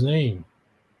remember his name.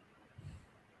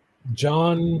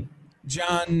 John.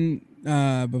 John.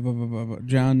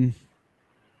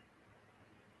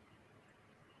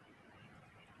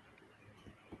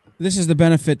 This is the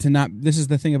benefit to not. This is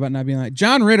the thing about not being like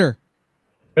John Ritter.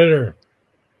 Ritter.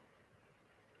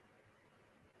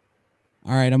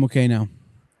 All right, I'm okay now.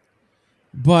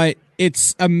 But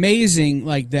it's amazing,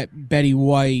 like that Betty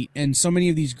White and so many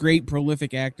of these great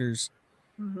prolific actors,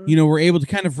 were able to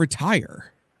kind of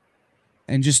retire,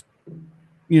 and just,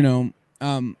 it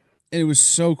was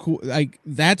so cool. Like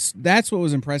that's what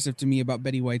was impressive to me about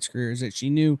Betty White's career, is that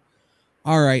she knew,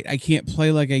 all right, I can't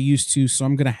play like I used to, so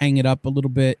I'm gonna hang it up a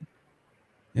little bit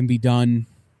and be done.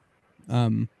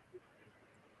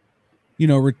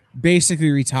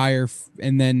 Basically retire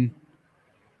and then,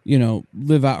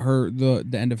 live out the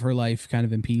end of her life kind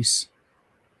of in peace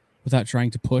without trying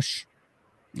to push,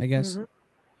 I guess.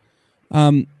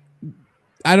 I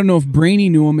don't know if Brainy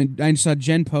knew him, and I saw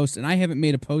Jen post, and I haven't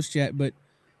made a post yet, but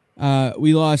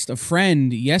we lost a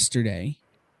friend yesterday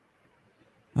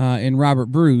in Robert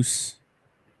Bruce.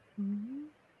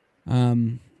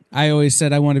 I always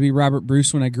said I want to be Robert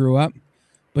Bruce when I grew up,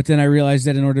 but then I realized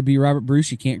that in order to be Robert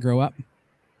Bruce, you can't grow up.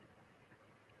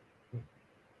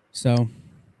 So...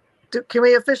 Can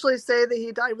we officially say that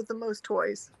he died with the most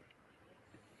toys?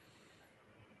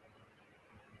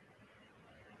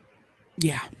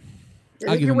 Yeah.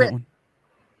 I'll give him that one.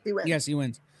 He wins. Yes, he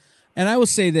wins. And I will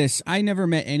say this. I never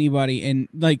met anybody, and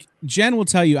like Jen will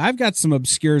tell you, I've got some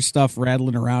obscure stuff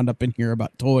rattling around up in here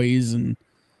about toys and,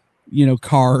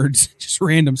 cards, just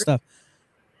random stuff.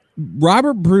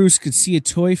 Robert Bruce could see a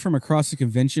toy from across the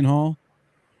convention hall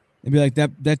and be like,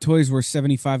 that toy's worth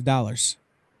 $75.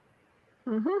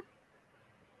 Mm-hmm.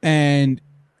 And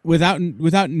without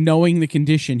knowing the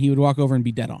condition, he would walk over and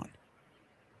be dead on.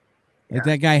 Like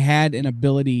that guy had an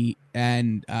ability,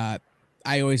 and I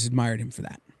always admired him for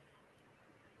that.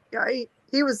 Yeah,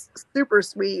 he was super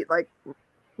sweet. Like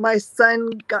my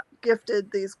son got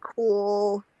gifted these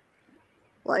cool,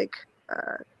 they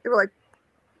were like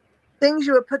things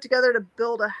you would put together to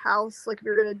build a house. Like if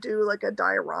you're gonna do like a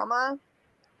diorama,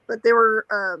 but they were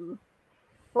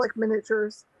like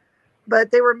miniatures,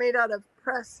 but they were made out of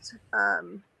pressed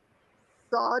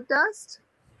sawdust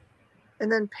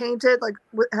and then painted, like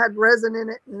had resin in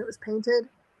it, and it was painted.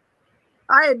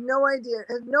 I had no idea.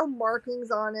 It had no markings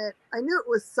on it. I knew it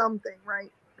was something,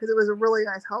 right? Because it was a really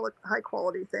nice high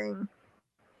quality thing.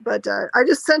 But I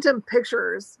just sent him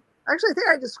pictures. Actually, I think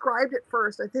I described it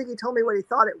first. I think he told me what he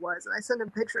thought it was, and I sent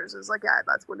him pictures. It was like, yeah,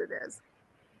 that's what it is.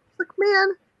 It's like,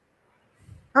 man,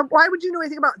 why would you know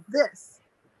anything about this?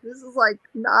 This is like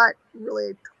not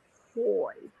really a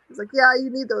toy. He's like, yeah,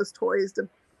 you need those toys to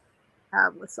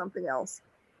have with something else.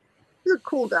 He's a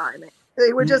cool guy, man.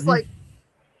 They were just like,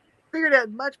 figured I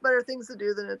had much better things to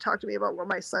do than to talk to me about what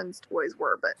my son's toys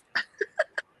were, but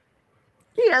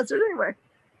he answered anyway.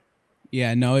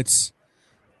 Yeah, no,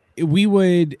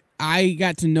 I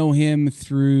got to know him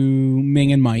through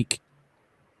Ming and Mike.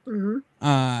 Mm-hmm.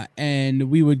 And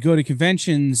we would go to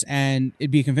conventions, and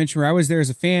it'd be a convention where I was there as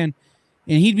a fan,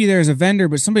 and he'd be there as a vendor,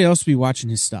 but somebody else would be watching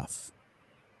his stuff.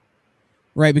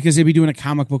 Right, because they'd be doing a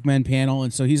comic book men panel,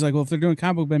 and so he's like, well, if they're doing a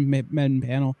comic book men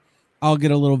panel, I'll get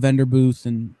a little vendor booth,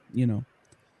 and,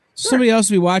 somebody else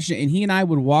would be watching it, and he and I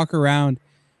would walk around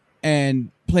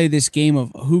and play this game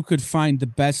of who could find the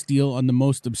best deal on the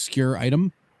most obscure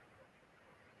item.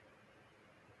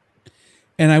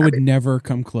 And I would never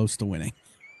come close to winning.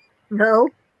 No?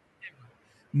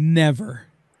 Never.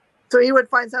 So he would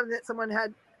find something that someone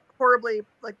had horribly,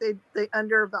 like they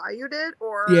undervalued it,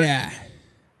 or... Yeah.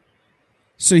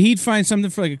 So he'd find something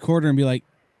for like a quarter and be like,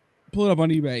 pull it up on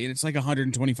eBay, and it's like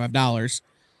 $125.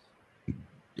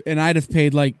 And I'd have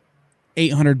paid like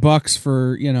 $800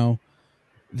 for,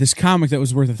 this comic that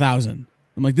was worth $1,000.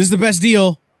 I'm like, this is the best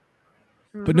deal.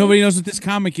 Mm-hmm. But nobody knows what this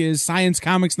comic is. Science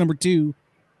Comics #2.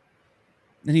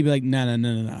 And he'd be like,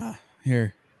 no.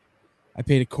 Here. I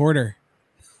paid a quarter.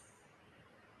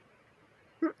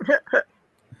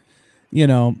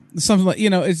 Something like,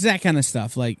 it's that kind of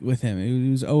stuff, like with him.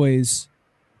 It was always...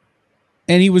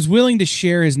 And he was willing to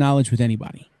share his knowledge with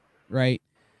anybody, right?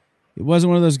 It wasn't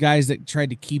one of those guys that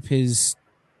tried to keep his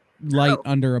light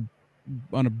under a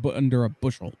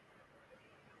bushel.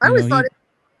 I always thought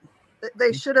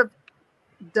they should have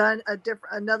done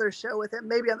another show with him,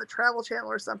 maybe on the Travel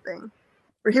Channel or something,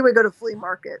 where he would go to flea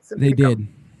markets and They pick up. did.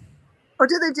 Oh,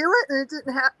 did they do it and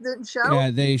it didn't show? Yeah,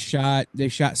 they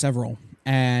shot several,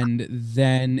 and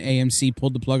then AMC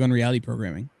pulled the plug on reality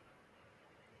programming,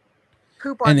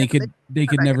 Poop on and him. they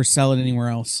could never sell it anywhere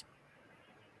else.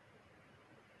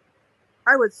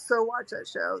 I would so watch that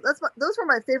show. Those were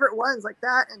my favorite ones, like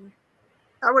that, and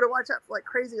I would have watched that like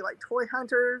crazy, like Toy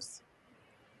Hunters.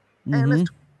 And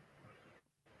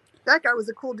that guy was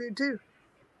a cool dude too.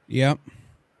 Yep.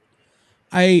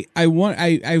 I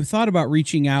thought about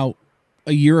reaching out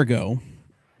a year ago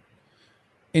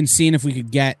and seeing if we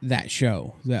could get that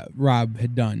show that Rob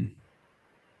had done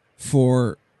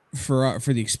for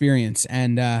the experience,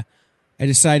 and I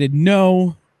decided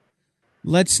no,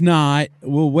 let's not.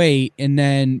 We'll wait, and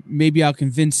then maybe I'll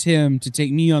convince him to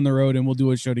take me on the road, and we'll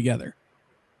do a show together.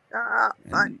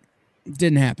 Fine. It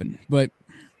didn't happen, but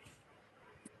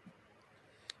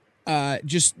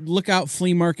just look out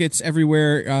flea markets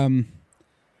everywhere.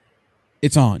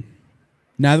 It's on.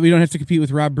 Now that we don't have to compete with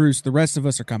Rob Bruce, the rest of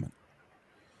us are coming.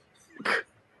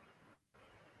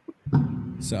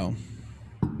 So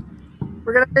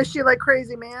We're gonna miss you like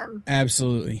crazy, man.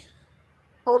 absolutely.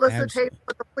 Hold us a table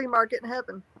at the flea market in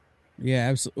heaven. Yeah,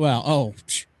 absolutely. Well,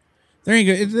 there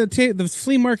you go. The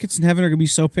flea markets in heaven are gonna be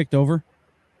so picked over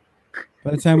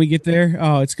by the time we get there.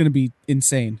 Oh, it's gonna be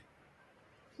insane.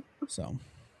 So,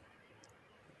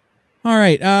 all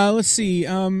right. Let's see.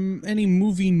 Any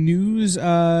movie news?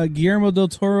 Guillermo del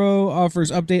Toro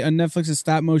offers update on Netflix's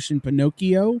stop motion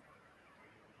Pinocchio.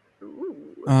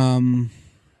 Ooh.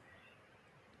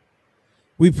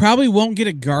 We probably won't get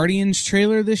a Guardians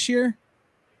trailer this year.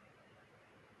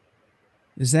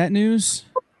 Is that news?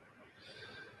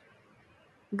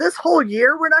 This whole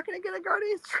year, we're not going to get a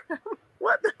Guardians trailer?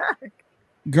 What the heck?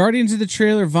 Guardians of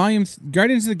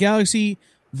the Galaxy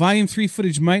Volume 3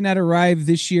 footage might not arrive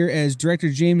this year, as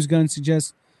director James Gunn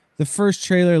suggests the first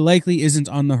trailer likely isn't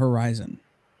on the horizon.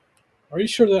 Are you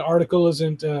sure that article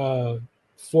isn't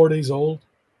 4 days old?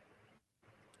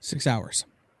 6 hours.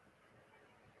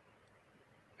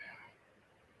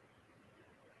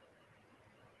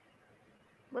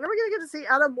 When are we going to get to see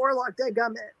Adam Warlock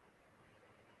dadgummit?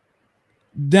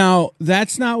 Now,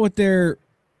 that's not what they're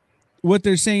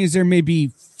saying. Is there may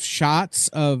be shots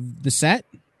of the set,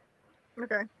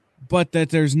 Okay. but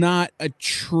that there's not a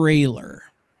trailer.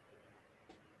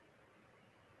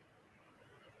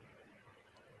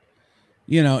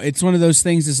 You know, it's one of those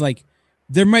things. Is like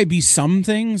there might be some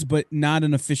things, but not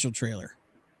an official trailer.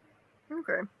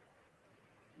 Okay.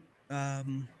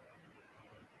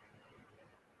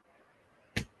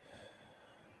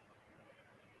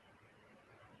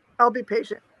 I'll be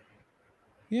patient.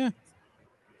 Yeah.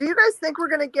 Do you guys think we're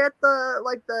gonna get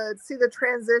the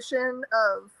transition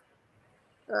of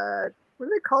what are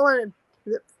they calling it?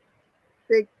 Is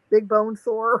it big bone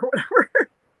Thor or whatever?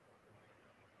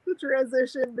 The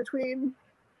transition between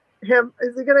him,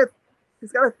 he's gotta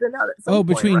thin out at some point,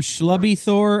 between right? Schlubby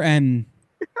Thor and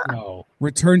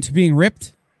Return to Being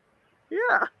Ripped?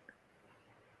 Yeah.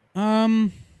 I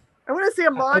want to see a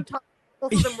montage of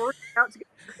both of them working out together.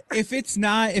 If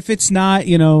it's not,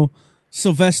 you know,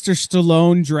 Sylvester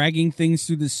Stallone dragging things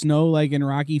through the snow like in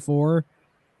Rocky 4.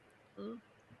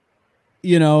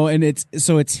 You know, and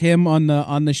it's him on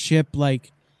the ship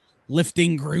like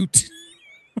lifting Groot.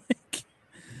 Like,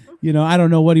 you know, I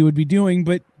don't know what he would be doing,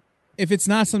 but if it's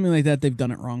not something like that, they've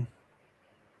done it wrong.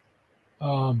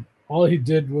 All he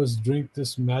did was drink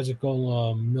this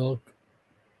magical milk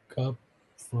cup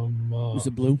from Was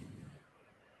it blue?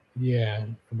 Yeah,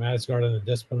 from Asgard, and it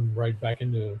just put him right back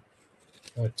into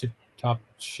tip-top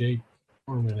shape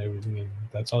form and everything, and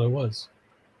that's all it was.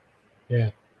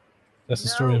 Yeah, that's the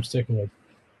story I'm sticking with.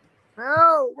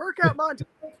 No, workout montage.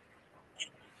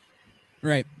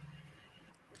 Right.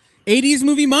 80s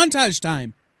movie montage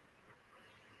time.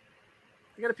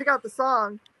 You got to pick out the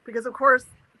song because, of course,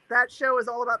 that show is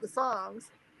all about the songs.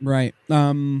 Right.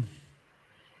 With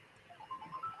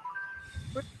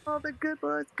all the good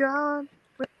boys gone.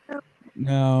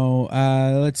 No.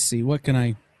 Let's see. What can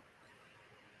I?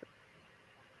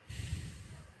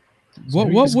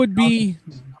 What would be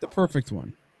the perfect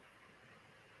one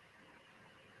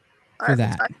for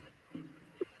that?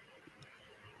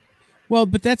 Well,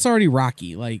 but that's already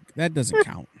Rocky. Like that doesn't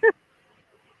count.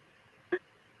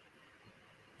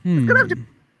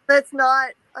 That's not.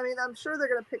 I mean, I'm sure they're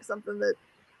going to pick something that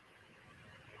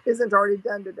isn't already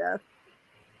done to death.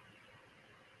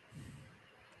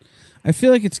 I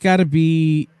feel like it's got to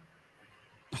be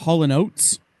Hall &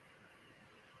 Oates.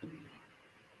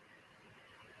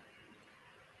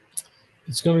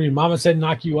 It's going to be Mama Said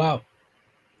Knock You Out.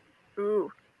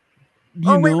 Ooh.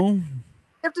 you wait, know. we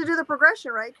have to do the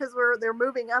progression, right? Because they're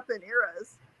moving up in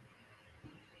eras.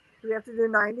 We have to do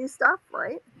 90s stuff,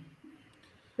 right?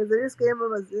 Because they just gave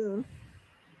them a Zune.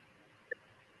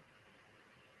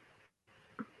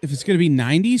 If it's gonna be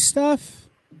 90s stuff,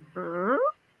 Mhm.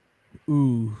 ooh,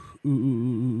 ooh, ooh,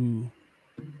 ooh, ooh.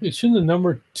 Yeah, shouldn't the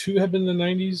number 2 have been the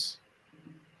 90s?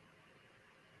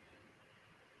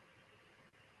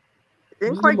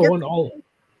 Didn't Wasn't quite number get 1 all?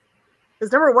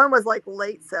 because number 1 was like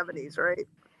late 70s, right?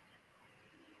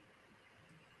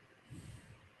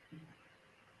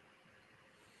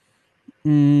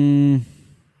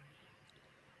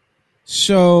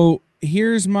 So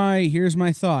here's my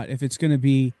thought. If it's gonna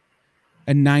be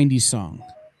a 90s song,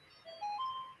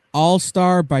 All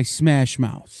Star by Smash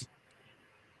Mouth.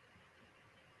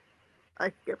 I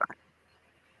could get back.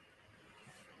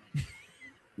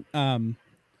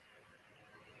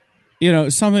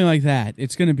 Something like that.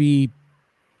 It's going to be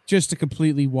just a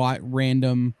completely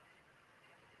random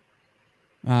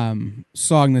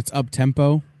song that's up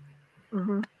tempo,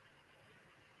 Mm-hmm.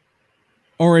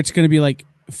 or it's going to be like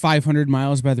 500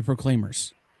 Miles by the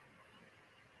Proclaimers.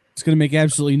 It's going to make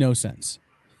absolutely no sense.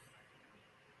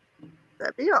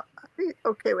 I'd be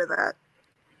okay with that.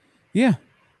 Yeah.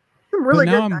 Some really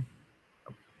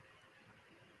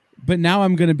But now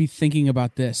I'm going to be thinking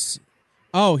about this.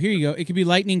 Oh, here you go. It could be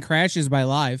Lightning Crashes by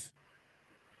Live.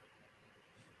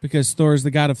 Because Thor's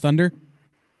the god of thunder.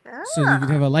 Yeah. So you could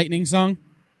have a lightning song.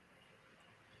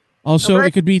 Also, Right.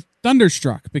 it could be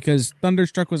Thunderstruck, because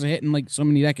Thunderstruck was a hit in like so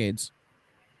many decades.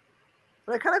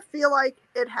 But I kind of feel like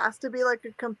it has to be like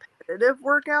a competitive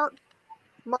workout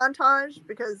montage,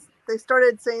 because they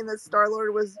started saying that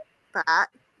Star-Lord was fat.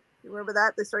 You remember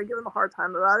that? They started giving him a hard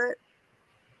time about it.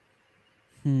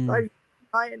 So I'm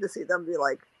trying to see them be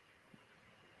like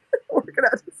working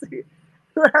out to see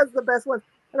who has the best one.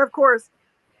 And of course,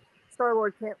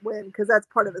 Star-Lord can't win because that's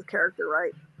part of his character,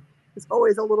 right? He's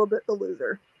always a little bit the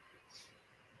loser.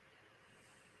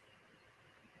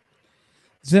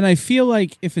 Then I feel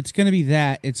like if it's going to be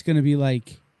that, it's going to be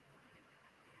like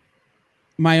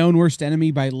My Own Worst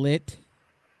Enemy by Lit.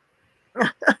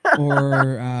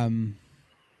 Or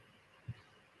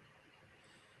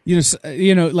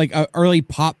like a early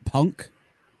pop punk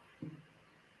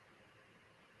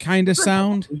kind of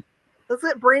sound. Let's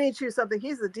let Brainy choose something.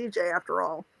 He's the DJ after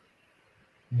all.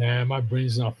 Nah, my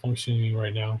brain's not functioning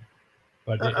right now.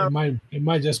 But it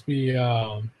might just be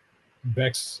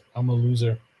Beck's I'm a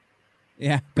Loser.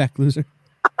 Yeah, Beck Loser.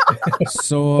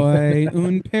 Soy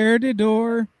un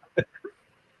perdedor.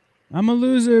 I'm a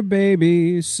loser,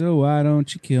 baby, so why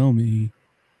don't you kill me?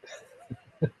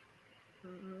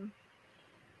 Mm-hmm.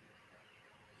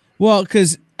 Well,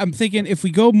 because I'm thinking if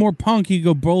we go more punk, you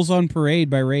go Bulls on Parade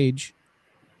by Rage.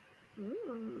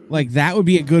 Like that would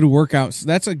be a good workout. So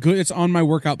it's on my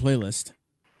workout playlist.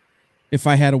 If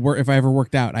I ever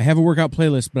worked out. I have a workout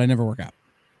playlist, but I never work out.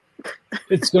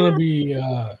 It's gonna be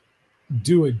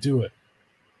Do It. There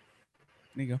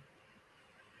you go.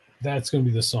 That's gonna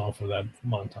be the song for that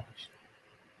montage.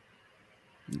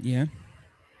 Yeah.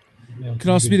 Could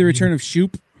also be the return of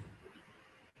Shoop.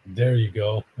 There you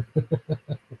go.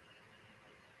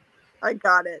 I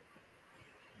got it.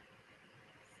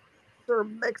 Sir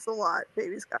Mix-a-Lot.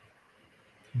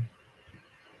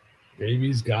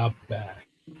 Baby's got back.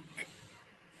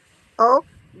 Oh,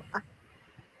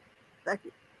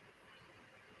 Becky.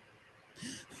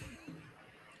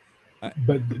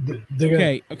 But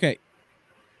Okay.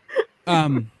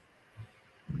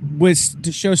 Was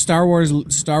to show Star-Lord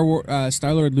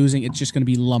losing, it's just going to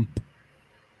be Lump.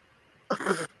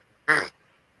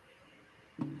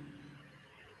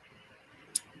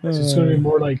 It's going to be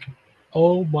more like,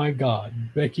 oh my God,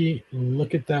 Becky,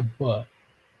 look at that butt.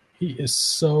 He is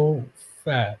so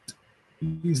fat.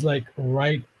 He's like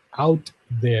right out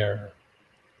there.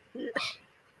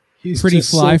 He's pretty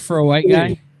fly for a white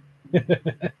guy.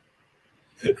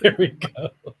 There we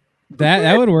go.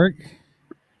 That would work.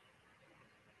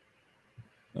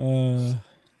 I'm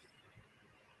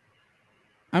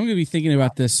going to be thinking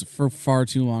about this for far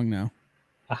too long now.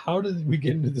 How did we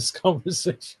get into this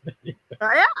conversation?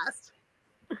 I asked.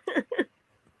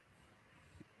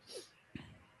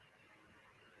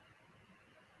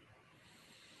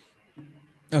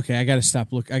 Okay, I gotta stop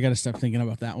thinking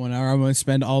about that one, or I'm gonna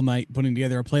spend all night putting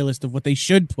together a playlist of what they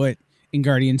should put in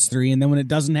Guardians 3, and then when it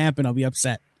doesn't happen, I'll be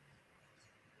upset.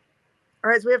 All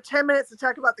right, so we have 10 minutes to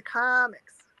talk about the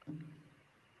comics.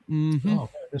 Mm-hmm. Oh,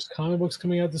 there's comic books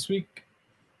coming out this week?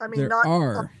 I mean, not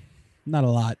a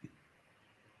lot.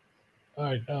 All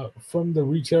right, from the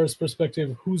retailer's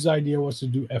perspective, whose idea was to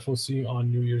do FOC on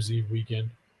New Year's Eve weekend?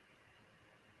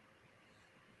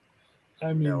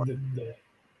 I mean,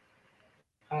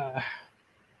 I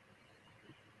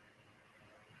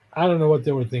don't know what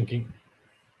they were thinking.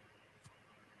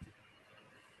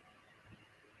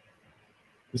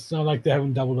 It's not like they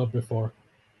haven't doubled up before.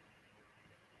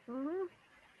 Mhm.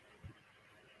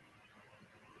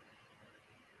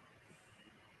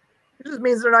 It just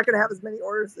means they're not going to have as many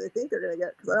orders as they think they're going to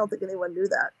get, because I don't think anyone knew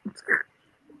that.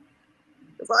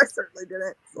 Because I certainly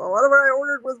didn't. So whatever I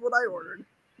ordered was what I ordered.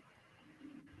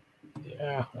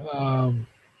 Yeah.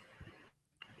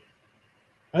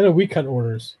 I know we cut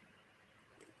orders,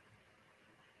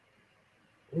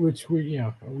 which we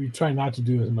try not to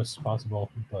do as much as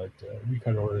possible, but we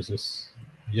cut orders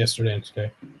yesterday and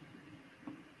today.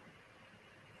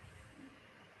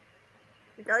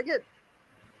 You got to get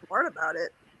smart about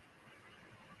it.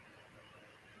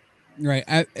 Right.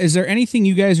 Is there anything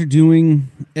you guys are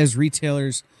doing as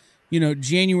retailers?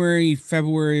 January,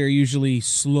 February are usually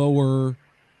slower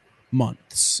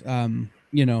months. We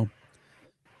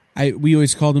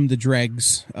always call them the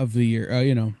dregs of the year.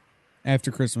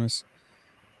 After Christmas.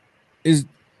 Is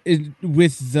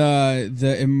with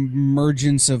the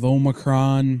emergence of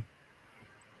Omicron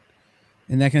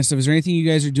and that kind of stuff. Is there anything you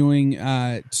guys are doing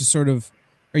to sort of?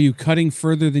 Are you cutting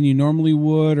further than you normally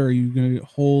would, or are you going to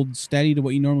hold steady to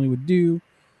what you normally would do,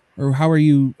 or how are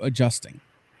you adjusting?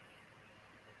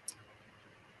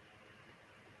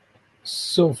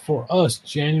 So for us,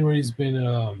 January's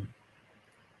been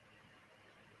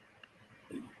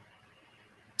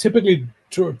typically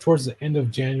towards the end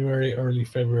of January, early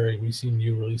February. We see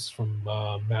new releases from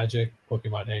Magic,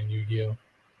 Pokemon, and Yu-Gi-Oh,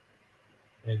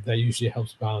 and that usually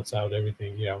helps balance out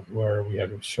everything. Where we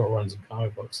have short runs in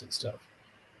comic books and stuff.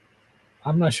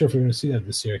 I'm not sure if we're going to see that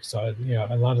this year. So a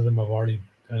lot of them have already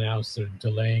announced they're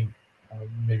delaying,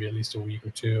 maybe at least a week or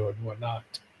two and whatnot.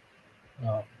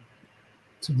 So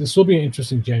this will be an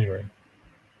interesting January.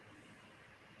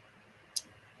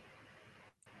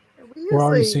 We're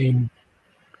already seeing.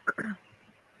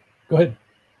 Go ahead.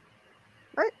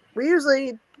 Right. We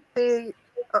usually see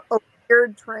a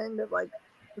weird trend of like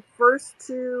the first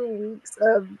 2 weeks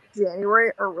of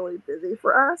January are really busy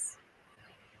for us.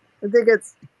 I think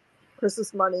it's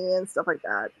Christmas money and stuff like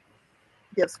that.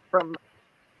 Gifts from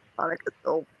Hanukkah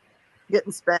still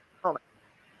getting spent.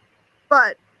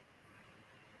 But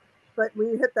when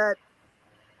you hit the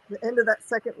end of that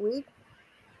second week,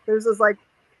 there's this like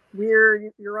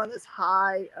weird, you're on this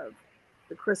high of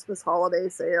the Christmas holiday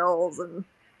sales and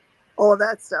all of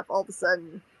that stuff. All of a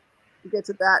sudden you get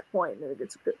to that point and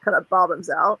it kind of bottoms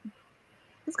out.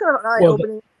 It's kind of an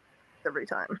eye-opening every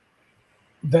time.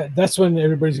 That's when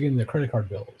everybody's getting their credit card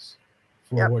bills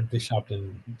for what they shopped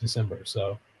in December.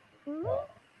 So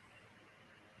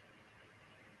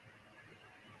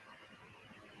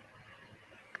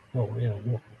one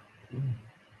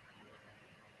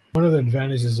of the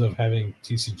advantages of having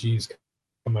TCGs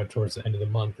come out towards the end of the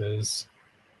month is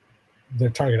their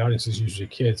target audience is usually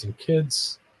kids, and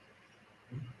kids,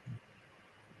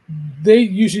 they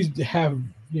usually have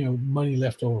money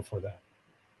left over for that.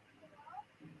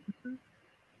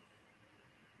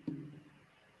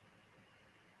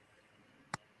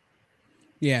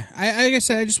 Yeah, like I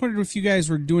said, I just wondered if you guys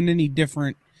were doing anything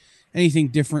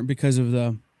different because of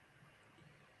the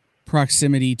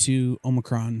proximity to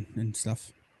Omicron and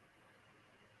stuff.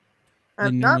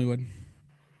 Than normally would.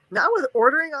 Not with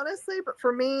ordering, honestly, but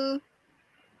for me,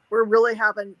 we're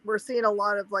seeing a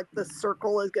lot of like the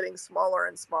circle is getting smaller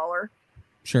and smaller.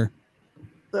 Sure.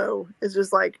 So it's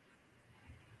just like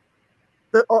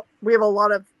we have a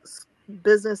lot of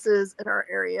businesses in our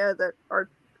area that are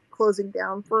closing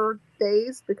down for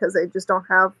days because they just don't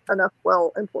have enough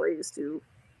employees to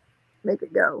make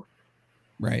it go.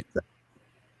 Right. So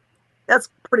that's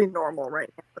pretty normal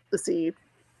right now to see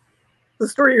the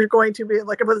store you're going to be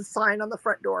like with a sign on the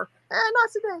front door.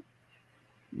 Not today.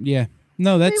 Yeah.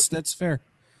 No, that's fair.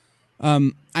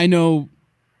 I know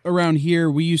around here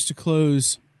we used to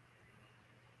close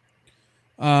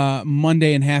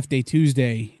Monday and half day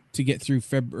Tuesday to get through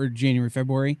January,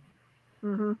 February.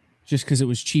 Mm-hmm. Just because it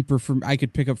was cheaper I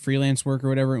could pick up freelance work or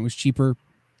whatever. It was cheaper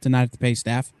to not have to pay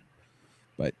staff.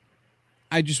 But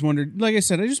I just wondered, like I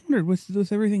said,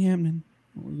 with everything happening,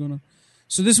 what was going on.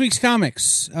 So this week's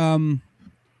comics.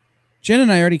 Jen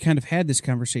and I already kind of had this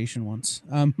conversation once.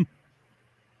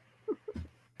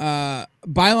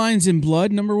 Bylines in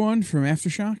Blood, #1 from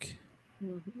Aftershock.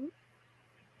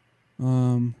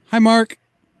 Mm-hmm. Hi, Mark.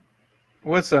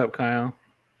 What's up, Kyle?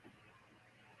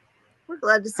 We're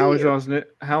glad to see you.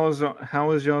 How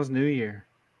was y'all's New Year?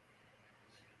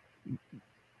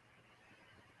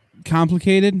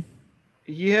 Complicated?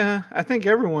 Yeah, I think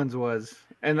everyone's was.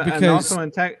 And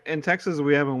also in Texas,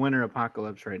 we have a winter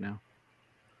apocalypse right now.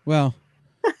 Well,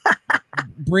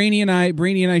 Brainy and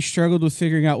I struggled with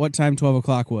figuring out what time 12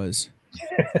 o'clock was.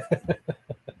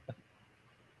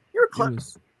 You're It close.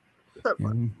 was, So yeah,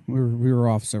 close. we were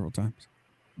off several times.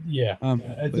 Yeah, I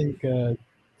But- think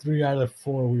 3 out of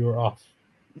 4 we were off.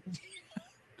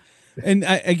 And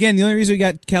again, the only reason we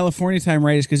got California time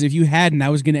right is because if you hadn't, I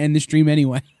was going to end the stream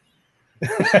anyway.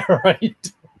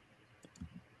 Right.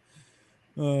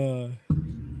 Ooh,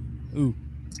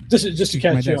 Just to My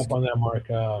catch you desk. up on that, Mark.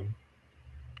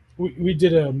 We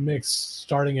did a mix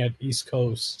starting at East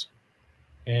Coast,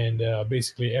 and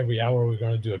basically every hour we're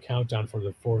going to do a countdown for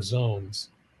the 4 zones,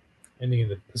 ending in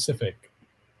the Pacific.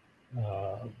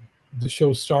 The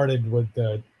show started with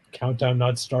the countdown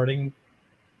not starting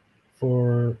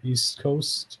for East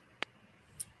Coast.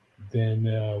 Then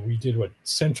we did what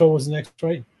Central was next,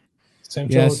 right?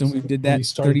 Central. yes, and we did that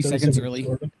started 30 seconds early.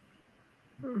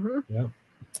 Mm-hmm. Yeah.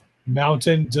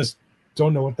 Mountain, just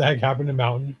don't know what the heck happened to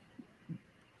Mountain.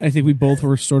 I think we both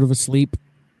were sort of asleep.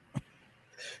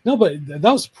 No, but that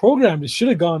was programmed. It should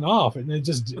have gone off, and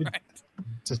just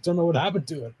don't know what happened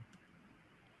to it.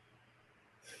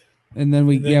 And then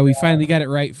we And then, finally got it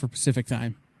right for Pacific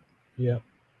time. Yeah.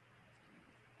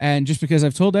 And just because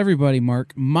I've told everybody,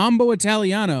 Mark, Mambo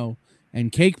Italiano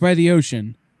and Cake by the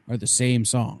Ocean are the same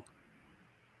song.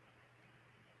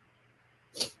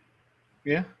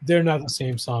 Yeah. They're not the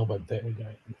same song, but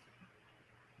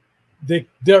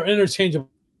they're interchangeable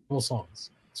songs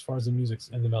as far as the music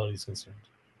and the melody is concerned.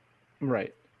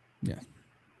 Right. Yeah.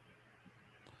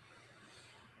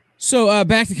 So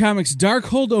back to comics.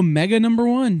 Darkhold Omega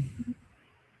 #1.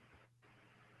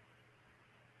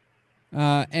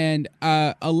 And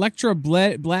Elektra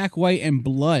Black, White, and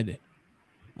Blood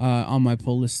on my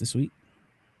pull list this week.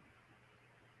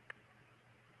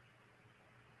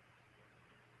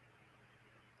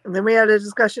 And then we had a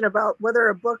discussion about whether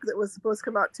a book that was supposed to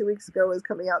come out 2 weeks ago is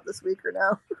coming out this week or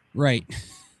now. Right.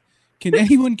 Can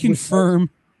anyone confirm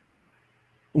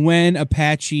when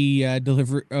Apache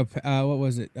deliver? What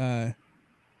was it?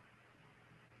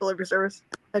 Delivery service.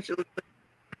 Apache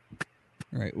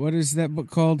Right. What is that book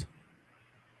called?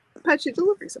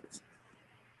 delivery service.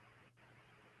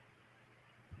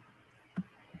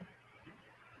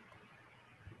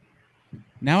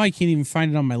 Now I can't even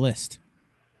find it on my list.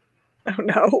 Oh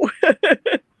no.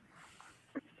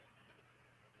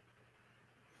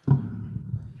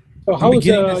 So I'm how was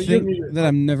beginning to your think New Year? that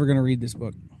I'm never going to read this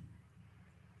book.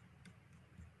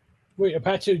 Wait,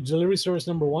 Apache Delivery Service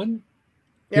 #1?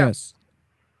 Yeah. Yes.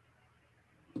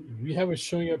 We have it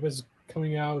showing up as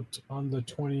coming out on the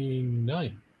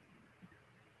 29th.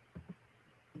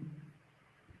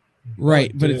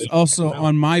 Right, but it's also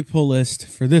on my pull list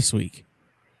for this week.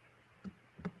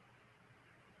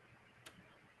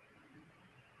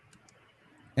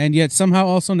 And yet somehow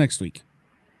also next week.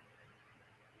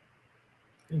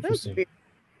 That's Interesting. weird.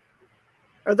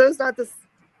 Are those not the?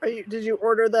 Did you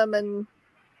order them and?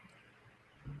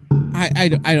 I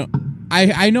don't.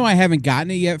 I know I haven't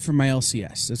gotten it yet from my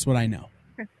LCS. That's what I know.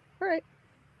 All right.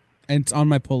 And it's on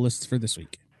my pull list for this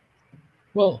week.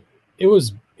 Well, it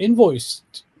was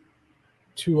invoiced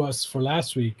to us for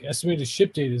last week. Estimated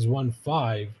ship date is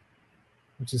 1/5,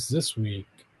 which is this week.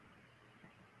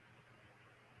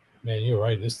 Man, you're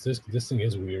right. This thing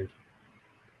is weird.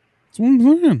 It's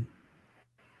one.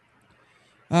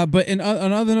 But in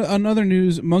another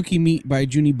news, Monkey Meat by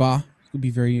Junie Ba will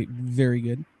be very, very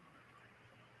good.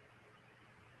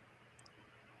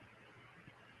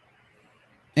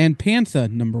 And Pantha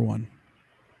 #1.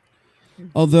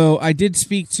 Although I did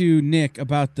speak to Nick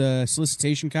about the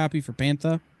solicitation copy for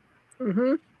Pantha.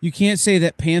 Mm-hmm. You can't say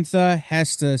that Pantha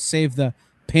has to save the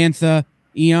Pantha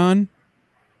Eon.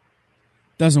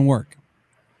 Doesn't work.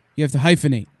 You have to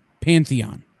hyphenate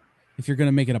Pantheon if you're going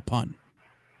to make it a pun.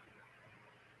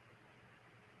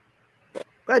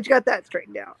 Glad you got that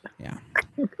straightened out. Yeah.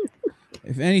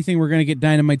 If anything, we're going to get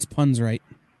Dynamite's puns right.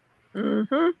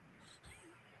 Mm-hmm.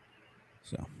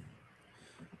 So,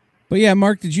 but yeah,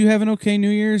 Mark, did you have an okay New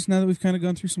Year's now that we've kind of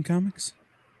gone through some comics?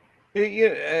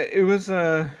 It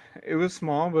was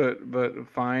small, but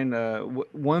fine.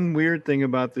 One weird thing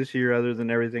about this year, other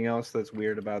than everything else that's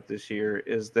weird about this year,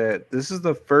 is that this is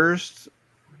the first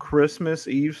Christmas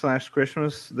Eve /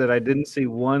 Christmas that I didn't see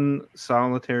one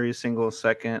solitary single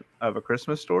second of A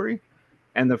Christmas Story,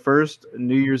 and the first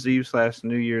New Year's Eve /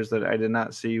 New Year's that I did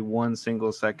not see one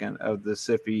single second of the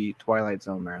Sci-Fi Twilight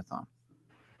Zone marathon.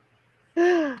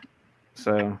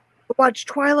 So Watch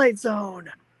Twilight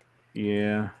Zone.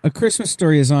 yeah. A Christmas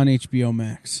Story is on HBO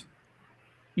Max.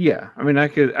 Yeah, I mean, I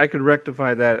could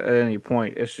rectify that at any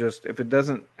point. It's just if it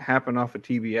doesn't happen off of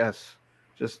TBS,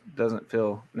 just doesn't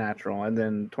feel natural. And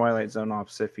then Twilight Zone off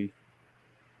Sci-Fi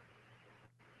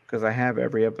because I have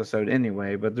every episode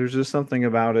anyway. But there's just something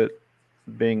about it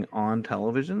being on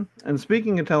television. And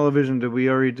speaking of television, did we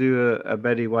already do a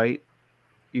Betty White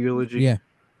eulogy? Yeah.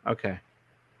 Okay.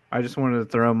 I just wanted to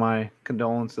throw my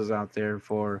condolences out there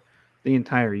for the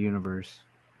entire universe.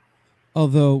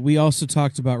 Although we also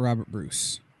talked about Robert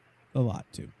Bruce a lot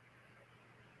too.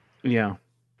 Yeah.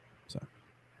 So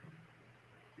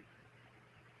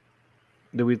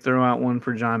Did we throw out one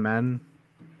for John Madden?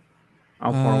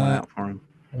 I'll pour one out for him.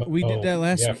 We did that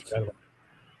last yeah, week.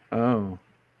 Oh.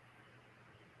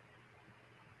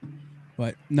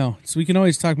 But no, so we can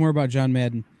always talk more about John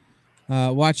Madden.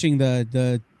 Watching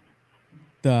the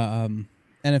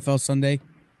NFL Sunday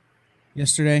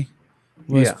yesterday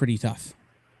was Yeah. pretty tough.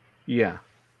 Yeah.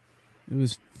 It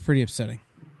was pretty upsetting.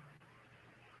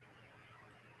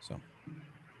 So,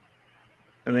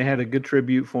 And they had a good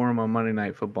tribute for him on Monday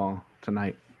Night Football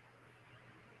tonight.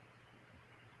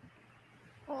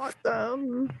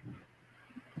 Awesome.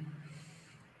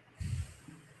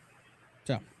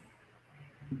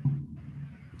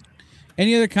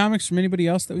 any other comics from anybody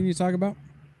else that we need to talk about?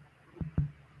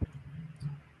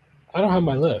 I don't have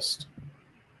my list.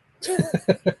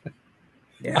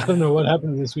 I don't know what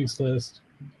happened to this week's list.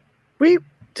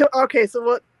 Okay, so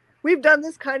what we've done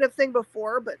this kind of thing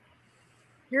before, but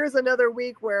here's another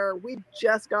week where we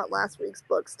just got last week's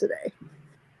books today.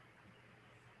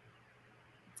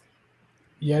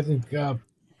 Yeah, I think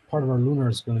part of our lunar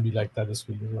is going to be like that this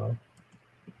week as well.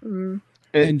 Mm.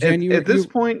 And Jen, at this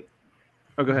point,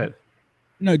 oh, go ahead.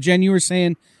 No, Jen, you were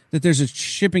saying that there's a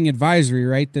shipping advisory,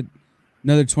 right? That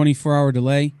another 24-hour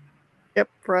delay. Yep,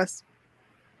 for us.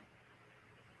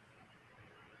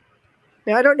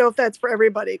 Now, I don't know if that's for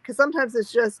everybody, because sometimes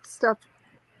it's just stuff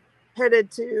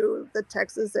headed to the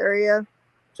Texas area,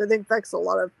 which I think affects a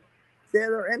lot of the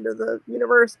other end of the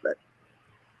universe. But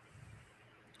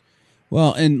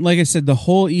Well, and like I said, the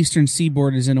whole eastern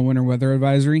seaboard is in a winter weather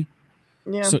advisory.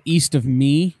 yeah, So east of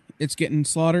me, it's getting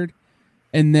slaughtered.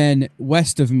 And then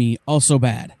west of me, also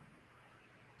bad.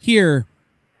 Here,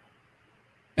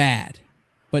 bad,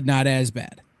 but not as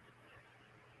bad.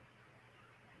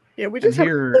 yeah, we And just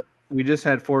here we just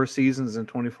had 4 seasons in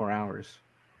 24 hours.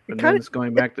 But then it's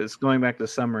going back to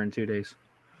summer in 2 days.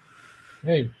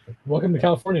 Hey, welcome to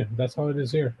California. That's how it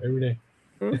is here every day.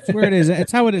 That's where it is.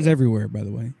 It's how it is everywhere, by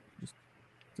the way. Just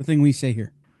the thing we say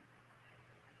here.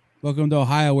 Welcome to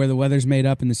Ohio, where the weather's made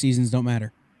up and the seasons don't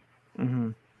matter.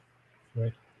 Mm-hmm.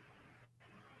 Right.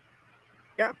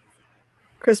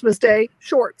 Christmas Day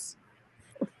shorts.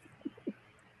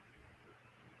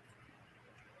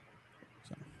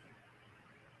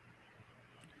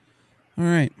 All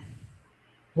right.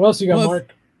 What else you got, Well,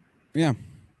 Mark? Yeah.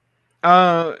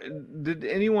 Did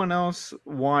anyone else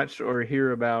watch or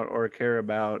hear about or care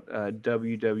about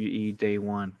WWE Day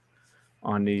 1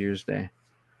 on New Year's Day?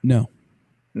 No.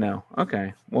 No.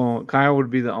 Okay. Well, Kyle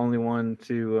would be the only one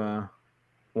to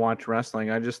watch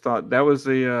wrestling. I just thought that was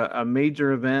a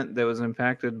major event that was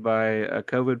impacted by a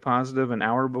COVID positive an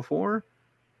hour before,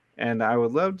 and I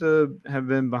would love to have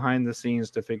been behind the scenes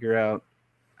to figure out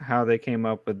how they came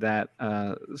up with that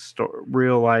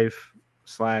real life /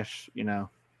 scripted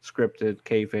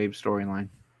kayfabe storyline.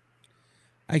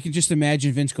 I can just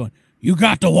imagine Vince going, "You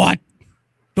got the what?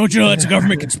 Don't you know it's a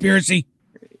government conspiracy?"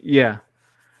 Yeah,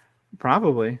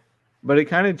 probably. But it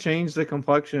kind of changed the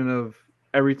complexion of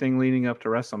everything leading up to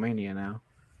WrestleMania now.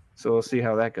 So we'll see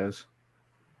how that goes.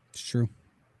 It's true.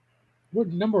 What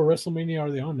number of WrestleMania are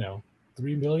they on now?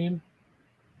 3 million?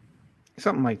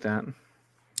 Something like that.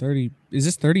 30. Is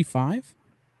this 35?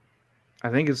 I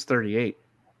think it's 38.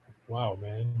 Wow,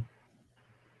 man.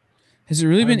 Has it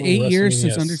really I been remember 8 years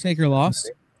since WrestleMania. Undertaker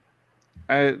lost?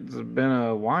 It's been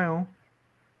a while.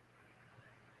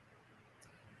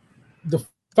 The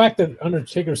fact that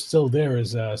Undertaker's still there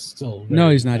is still. No,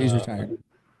 very, he's not. He's retired.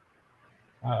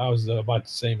 I was about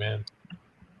to say, man.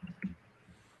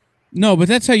 No, but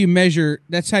that's how you measure.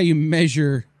 That's how you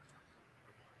measure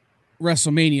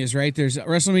WrestleManias, right? There's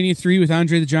WrestleMania 3 with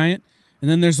Andre the Giant, and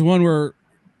then there's the one where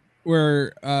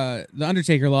the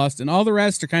Undertaker lost, and all the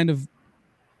rest are kind of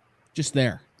just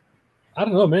there. I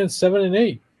don't know, man. 7 and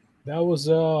 8. That was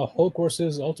Hulk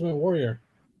versus Ultimate Warrior.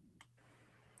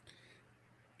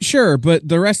 Sure, but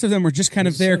the rest of them were just kind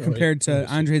of It's there similar. compared to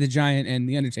Andre the Giant and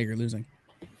the Undertaker losing.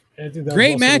 I think that was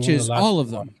Great also one matches, the last all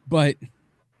of one. them, but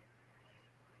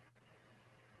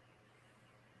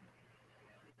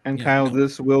And Yeah, Kyle, no.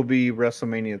 this will be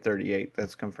WrestleMania 38.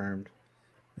 That's confirmed.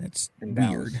 that's In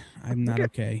weird. Dallas. I'm not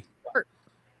okay.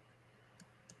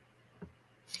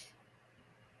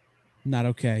 Not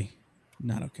okay.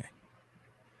 Not okay.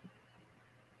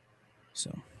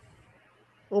 So,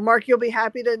 Well, Mark, you'll be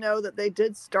happy to know that they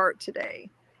did start today.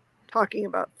 talking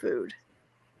about food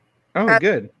Oh,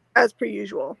 good. as per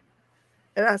usual.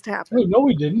 It has to happen. Wait, no,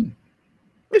 we didn't.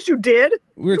 Yes, you did.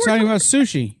 We were You were talking about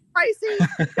sushi. Spicy.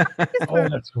 Oh,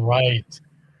 that's right.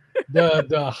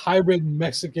 The hybrid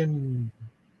Mexican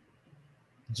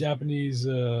Japanese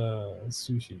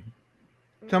sushi.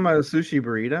 Talking about a sushi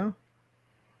burrito?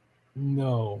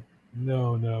 No.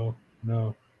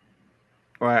 Well,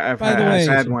 I've By the way-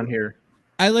 had one here.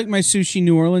 I like my sushi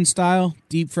New Orleans style,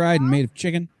 deep fried and made of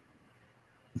chicken.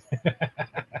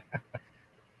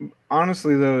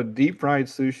 Honestly, though, deep fried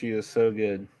sushi is so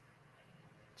good.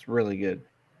 It's really good.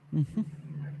 Mhm.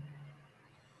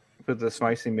 Put the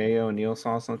spicy mayo and eel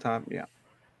sauce on top. Yeah.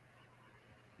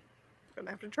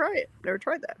 Gonna have to try it. Never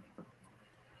tried that.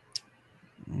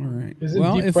 All right. Is it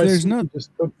Well, deep if fried there's sushi no, just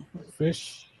cooked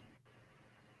fish?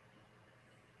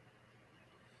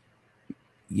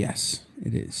 yes,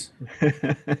 it is.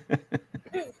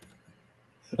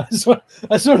 I just want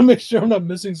to make sure I'm not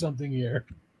missing something here.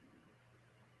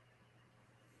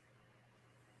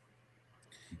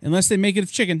 Unless they make it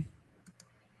of chicken.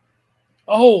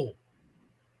 Oh,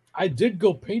 I did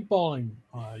go paintballing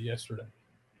yesterday,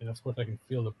 and of course I can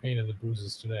feel the pain and the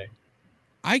bruises today.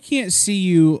 I can't see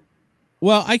you.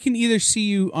 Well, I can either see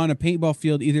you on a paintball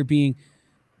field, either being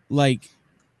like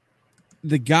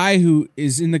the guy who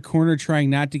is in the corner trying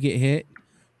not to get hit,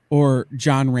 or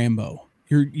John Rambo.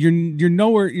 You're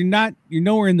nowhere. You're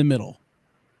nowhere in the middle.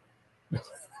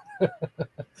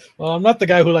 Well, I'm not the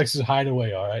guy who likes to hide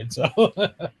away. All right, so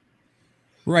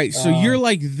Right. So you're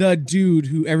like the dude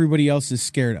who everybody else is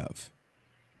scared of.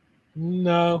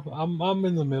 no, I'm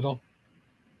in the middle.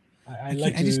 I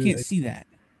just can't see that.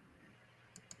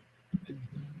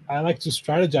 I like to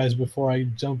strategize before I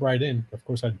jump right in. Of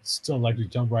course, I'd still like to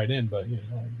jump right in, but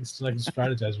I still like to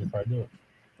strategize before I do it.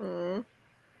 Mm.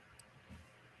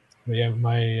 But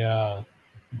yeah,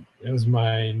 it was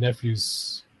my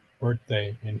nephew's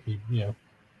birthday, and he,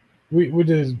 we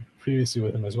did it previously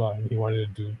with him as well, and he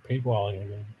wanted to do paintballing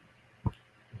again.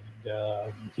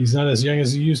 And he's not as young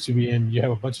as he used to be, and you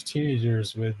have a bunch of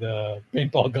teenagers with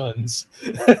paintball guns.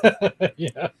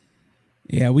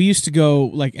 Yeah, we used to go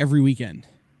like every weekend,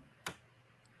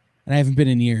 and I haven't been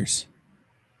in years.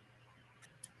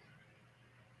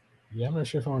 Yeah, I'm not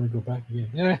sure if I want to go back again.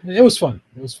 Yeah, it was fun.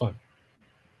 It was fun,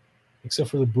 except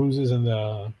for the bruises and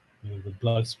the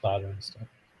blood splatter and stuff.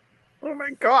 Oh my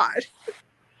god.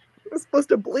 It was supposed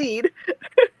to bleed.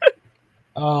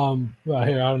 Well,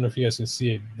 here, I don't know if you guys can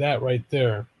see it. That right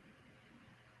there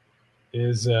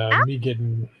is me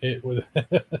getting hit with,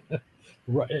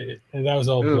 right, and that was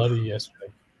all Oof. bloody yesterday.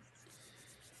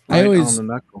 I Right always- on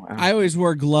the knuckle. Ow. I always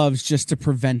wore gloves just to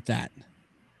prevent that.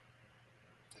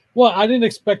 Well, I didn't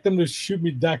expect them to shoot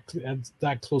me at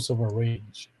that close of a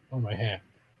range on my hand.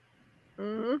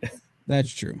 Mm-hmm. That's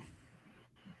true.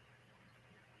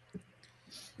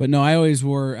 But no, I always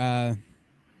wore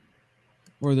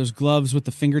those gloves with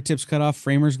the fingertips cut off,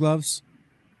 framer's gloves,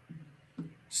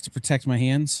 just to protect my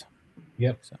hands.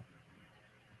 Yep. So.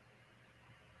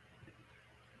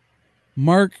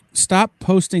 Mark, stop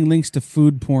posting links to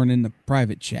food porn in the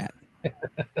private chat.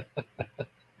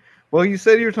 Well, you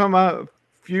said you were talking about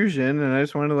fusion, and I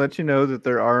just wanted to let you know that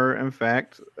there are, in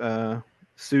fact,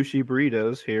 sushi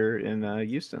burritos here in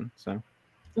Houston. So,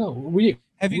 No,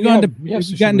 Have you we gone have- to we have have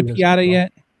you gotten to sushi burritos Piata as well.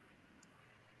 yet?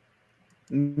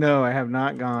 no, I have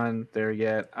not gone there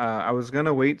yet. I was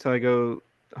gonna wait till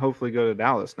I hopefully go to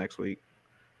Dallas next week,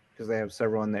 because they have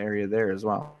several in the area there as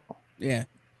well. Yeah.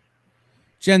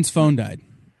 Jen's phone died.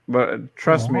 But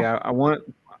trust me, Aw. I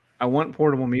want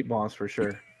portable meatballs for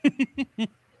sure.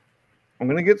 I'm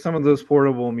gonna get some of those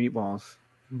portable meatballs.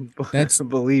 That's-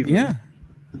 believe me. Yeah.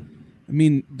 I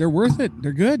mean, they're worth it.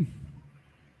 They're good.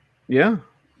 Yeah.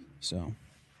 So,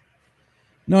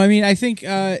 no, I mean, I think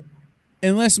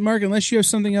unless you have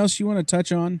something else you want to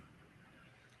touch on,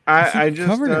 I you just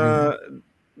covered everything.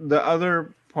 the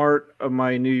other part of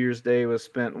my New Year's Day was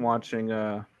spent watching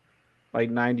like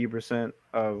 90%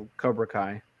 of Cobra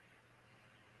Kai.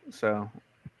 So,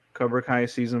 Cobra Kai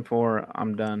season 4,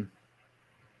 I'm done.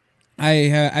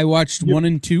 I watched 1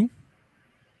 and 2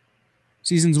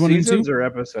 seasons 1 Seasons and 2. or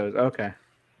episodes? Okay.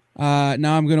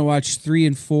 Now I'm going to watch 3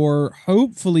 and 4,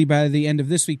 hopefully by the end of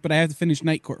this week. But I have to finish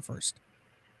Night Court first.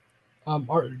 Oh,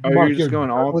 Mark, you're just you're going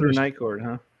done all with through the- Night Court,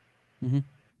 huh?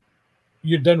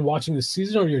 You're done watching the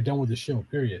season, or you're done with the show?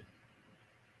 Period.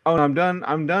 Oh, no, I'm done.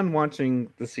 I'm done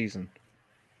watching the season.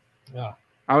 Yeah.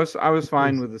 I was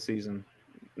fine with the season.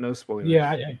 No spoilers.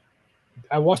 Yeah,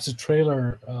 I watched the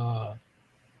trailer,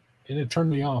 and it turned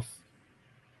me off.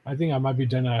 I think I might be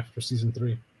done after season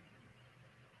 3.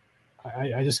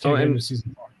 I just can't get into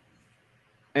season 4.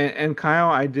 And Kyle,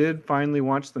 I did finally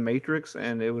watch The Matrix,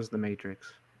 and it was The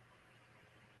Matrix.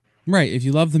 Right. If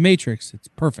you love The Matrix, it's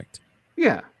perfect.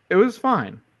 Yeah, it was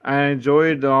fine. I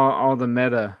enjoyed all the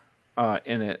meta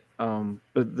in it.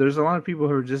 But there's a lot of people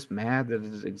who are just mad that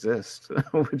it exists,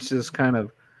 which is kind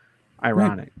of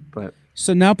ironic. But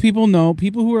So now people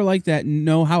who are like that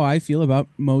know how I feel about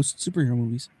most superhero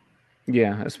movies.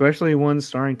 yeah, especially ones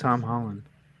starring Tom Holland.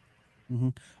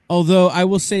 Although I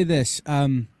will say this,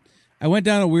 I went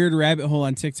down a weird rabbit hole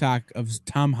on TikTok of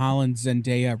Tom Holland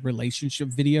Zendaya relationship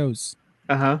videos.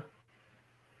 Uh-huh.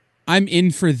 I'm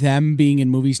in for them being in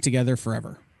movies together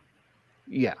forever.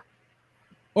 Yeah.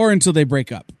 Or until they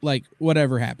break up. Like,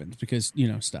 whatever happens, because,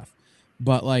 stuff.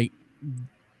 But, like,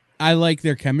 I like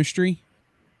their chemistry.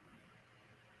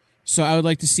 So I would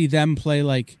like to see them play,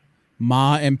 like,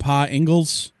 Ma and Pa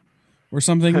Ingalls or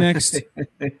something next.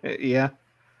 Yeah.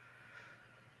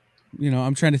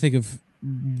 I'm trying to think of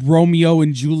Romeo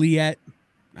and Juliet.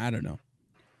 I don't know.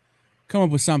 Come up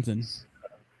with something.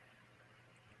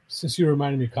 Since you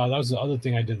reminded me, Kyle, that was the other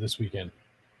thing I did this weekend.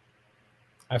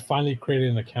 I finally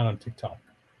created an account on TikTok.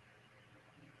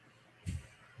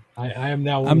 I am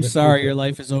now. I'm sorry, your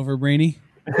life is over, Brainy.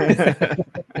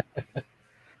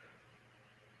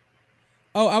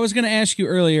 Oh, I was going to ask you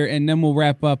earlier, and then we'll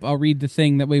wrap up. I'll read the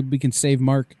thing. That way we can save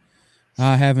Mark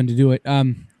having to do it.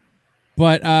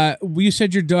 But you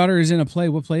said your daughter is in a play.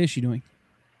 What play is she doing?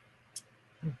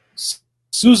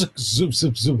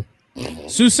 Susicle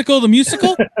the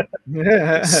musical?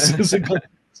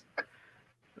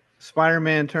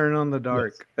 Spider-Man Turn on the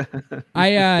Dark.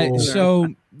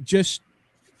 Yes.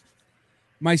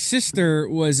 My sister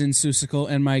was in Susicle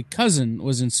and my cousin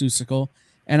was in Susicle,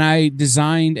 and I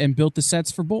designed and built the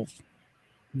sets for both.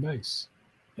 Nice.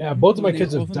 Yeah, both of my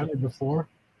kids have done it before,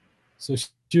 so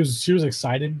she was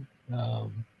excited.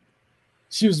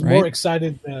 She was more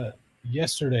excited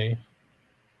yesterday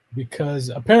because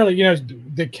apparently,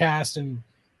 the cast, and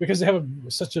because they have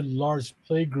such a large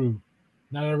play group,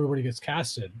 not everybody gets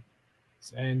casted,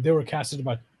 and they were casted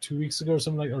about 2 weeks ago or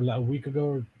something or a week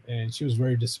ago, and she was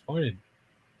very disappointed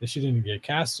that she didn't get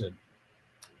casted.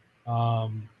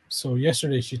 So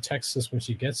yesterday she texts us when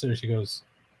she gets there. She goes,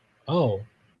 "Oh,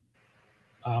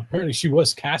 apparently she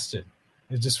was casted.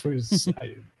 It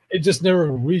just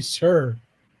never reached her,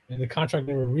 and the contract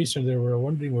never reached her. They were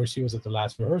wondering where she was at the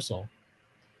last rehearsal."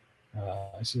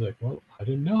 She's like, "Well, I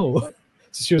didn't know."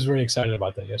 So she was very excited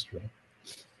about that yesterday.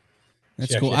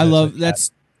 That's cool. I love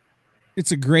that's.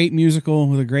 It's a great musical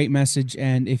with a great message,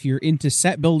 and if you're into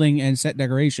set building and set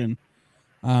decoration,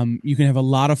 you can have a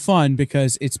lot of fun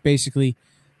because it's basically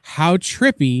how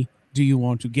trippy do you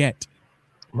want to get?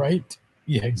 Right?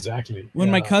 Yeah, exactly.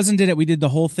 When my cousin did it, we did the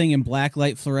whole thing in black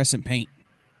light fluorescent paint.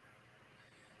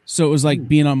 So it was like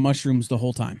being on mushrooms the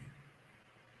whole time.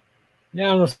 Yeah, I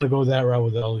don't know if they go that route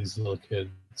with all these little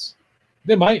kids.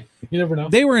 They might. You never know.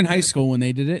 They were in high school when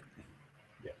they did it.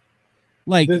 Yeah.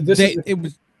 Like it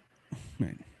was.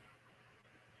 Right.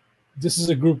 This is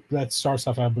a group that starts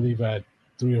off, I believe, at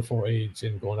 3 or 4 age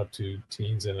and going up to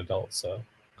teens and adults. So.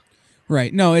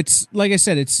 Right. No, it's like I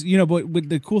said, it's but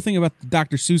the cool thing about the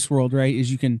Dr. Seuss world, right, is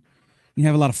you can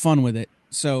have a lot of fun with it.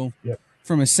 So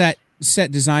from a set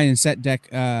design and set deck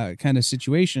kind of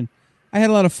situation, I had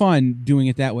a lot of fun doing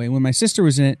it that way. When my sister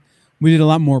was in it, we did a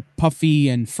lot more puffy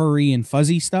and furry and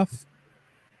fuzzy stuff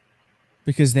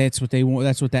because that's what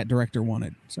that director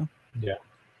wanted. So yeah,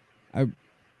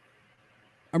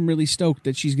 I'm really stoked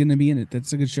that she's going to be in it.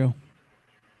 That's a good show.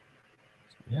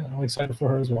 Yeah, I'm excited for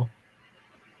her as well.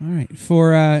 All right.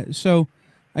 So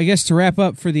I guess to wrap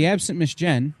up, for the absent Miss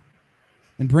Jen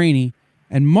and Brainy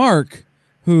and Mark,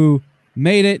 who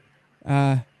made it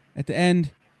at the end,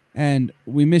 and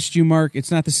we missed you, Mark. It's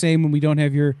not the same when we don't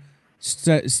have your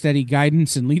steady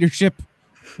guidance and leadership.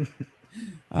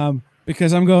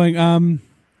 Because I'm going,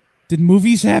 did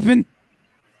movies happen?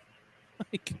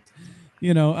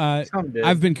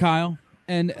 I've been Kyle.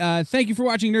 And thank you for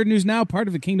watching Nerd News Now, part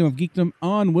of the Kingdom of Geekdom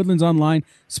on Woodlands Online,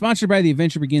 sponsored by the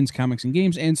Adventure Begins Comics and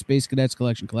Games and Space Cadets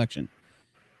Collection.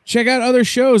 Check out other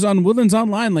shows on Woodlands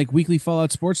Online, like Weekly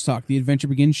Fallout Sports Talk, the Adventure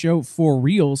Begins Show for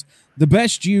Reels, The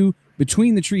Best You,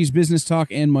 Between the Trees Business Talk,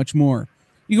 and much more.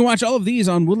 You can watch all of these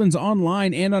on Woodlands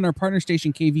Online and on our partner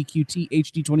station KVQT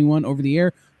HD21 over the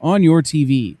air on your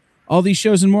TV. All these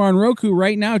shows and more on Roku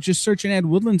right now. Just search and add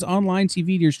Woodlands Online TV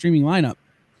to your streaming lineup.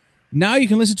 Now you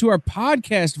can listen to our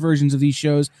podcast versions of these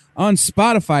shows on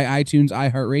Spotify, iTunes,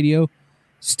 iHeartRadio,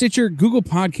 Stitcher, Google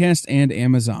Podcast, and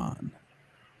Amazon.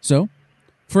 So,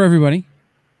 for everybody,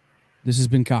 this has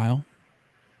been Kyle,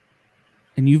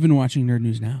 and you've been watching Nerd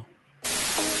News Now.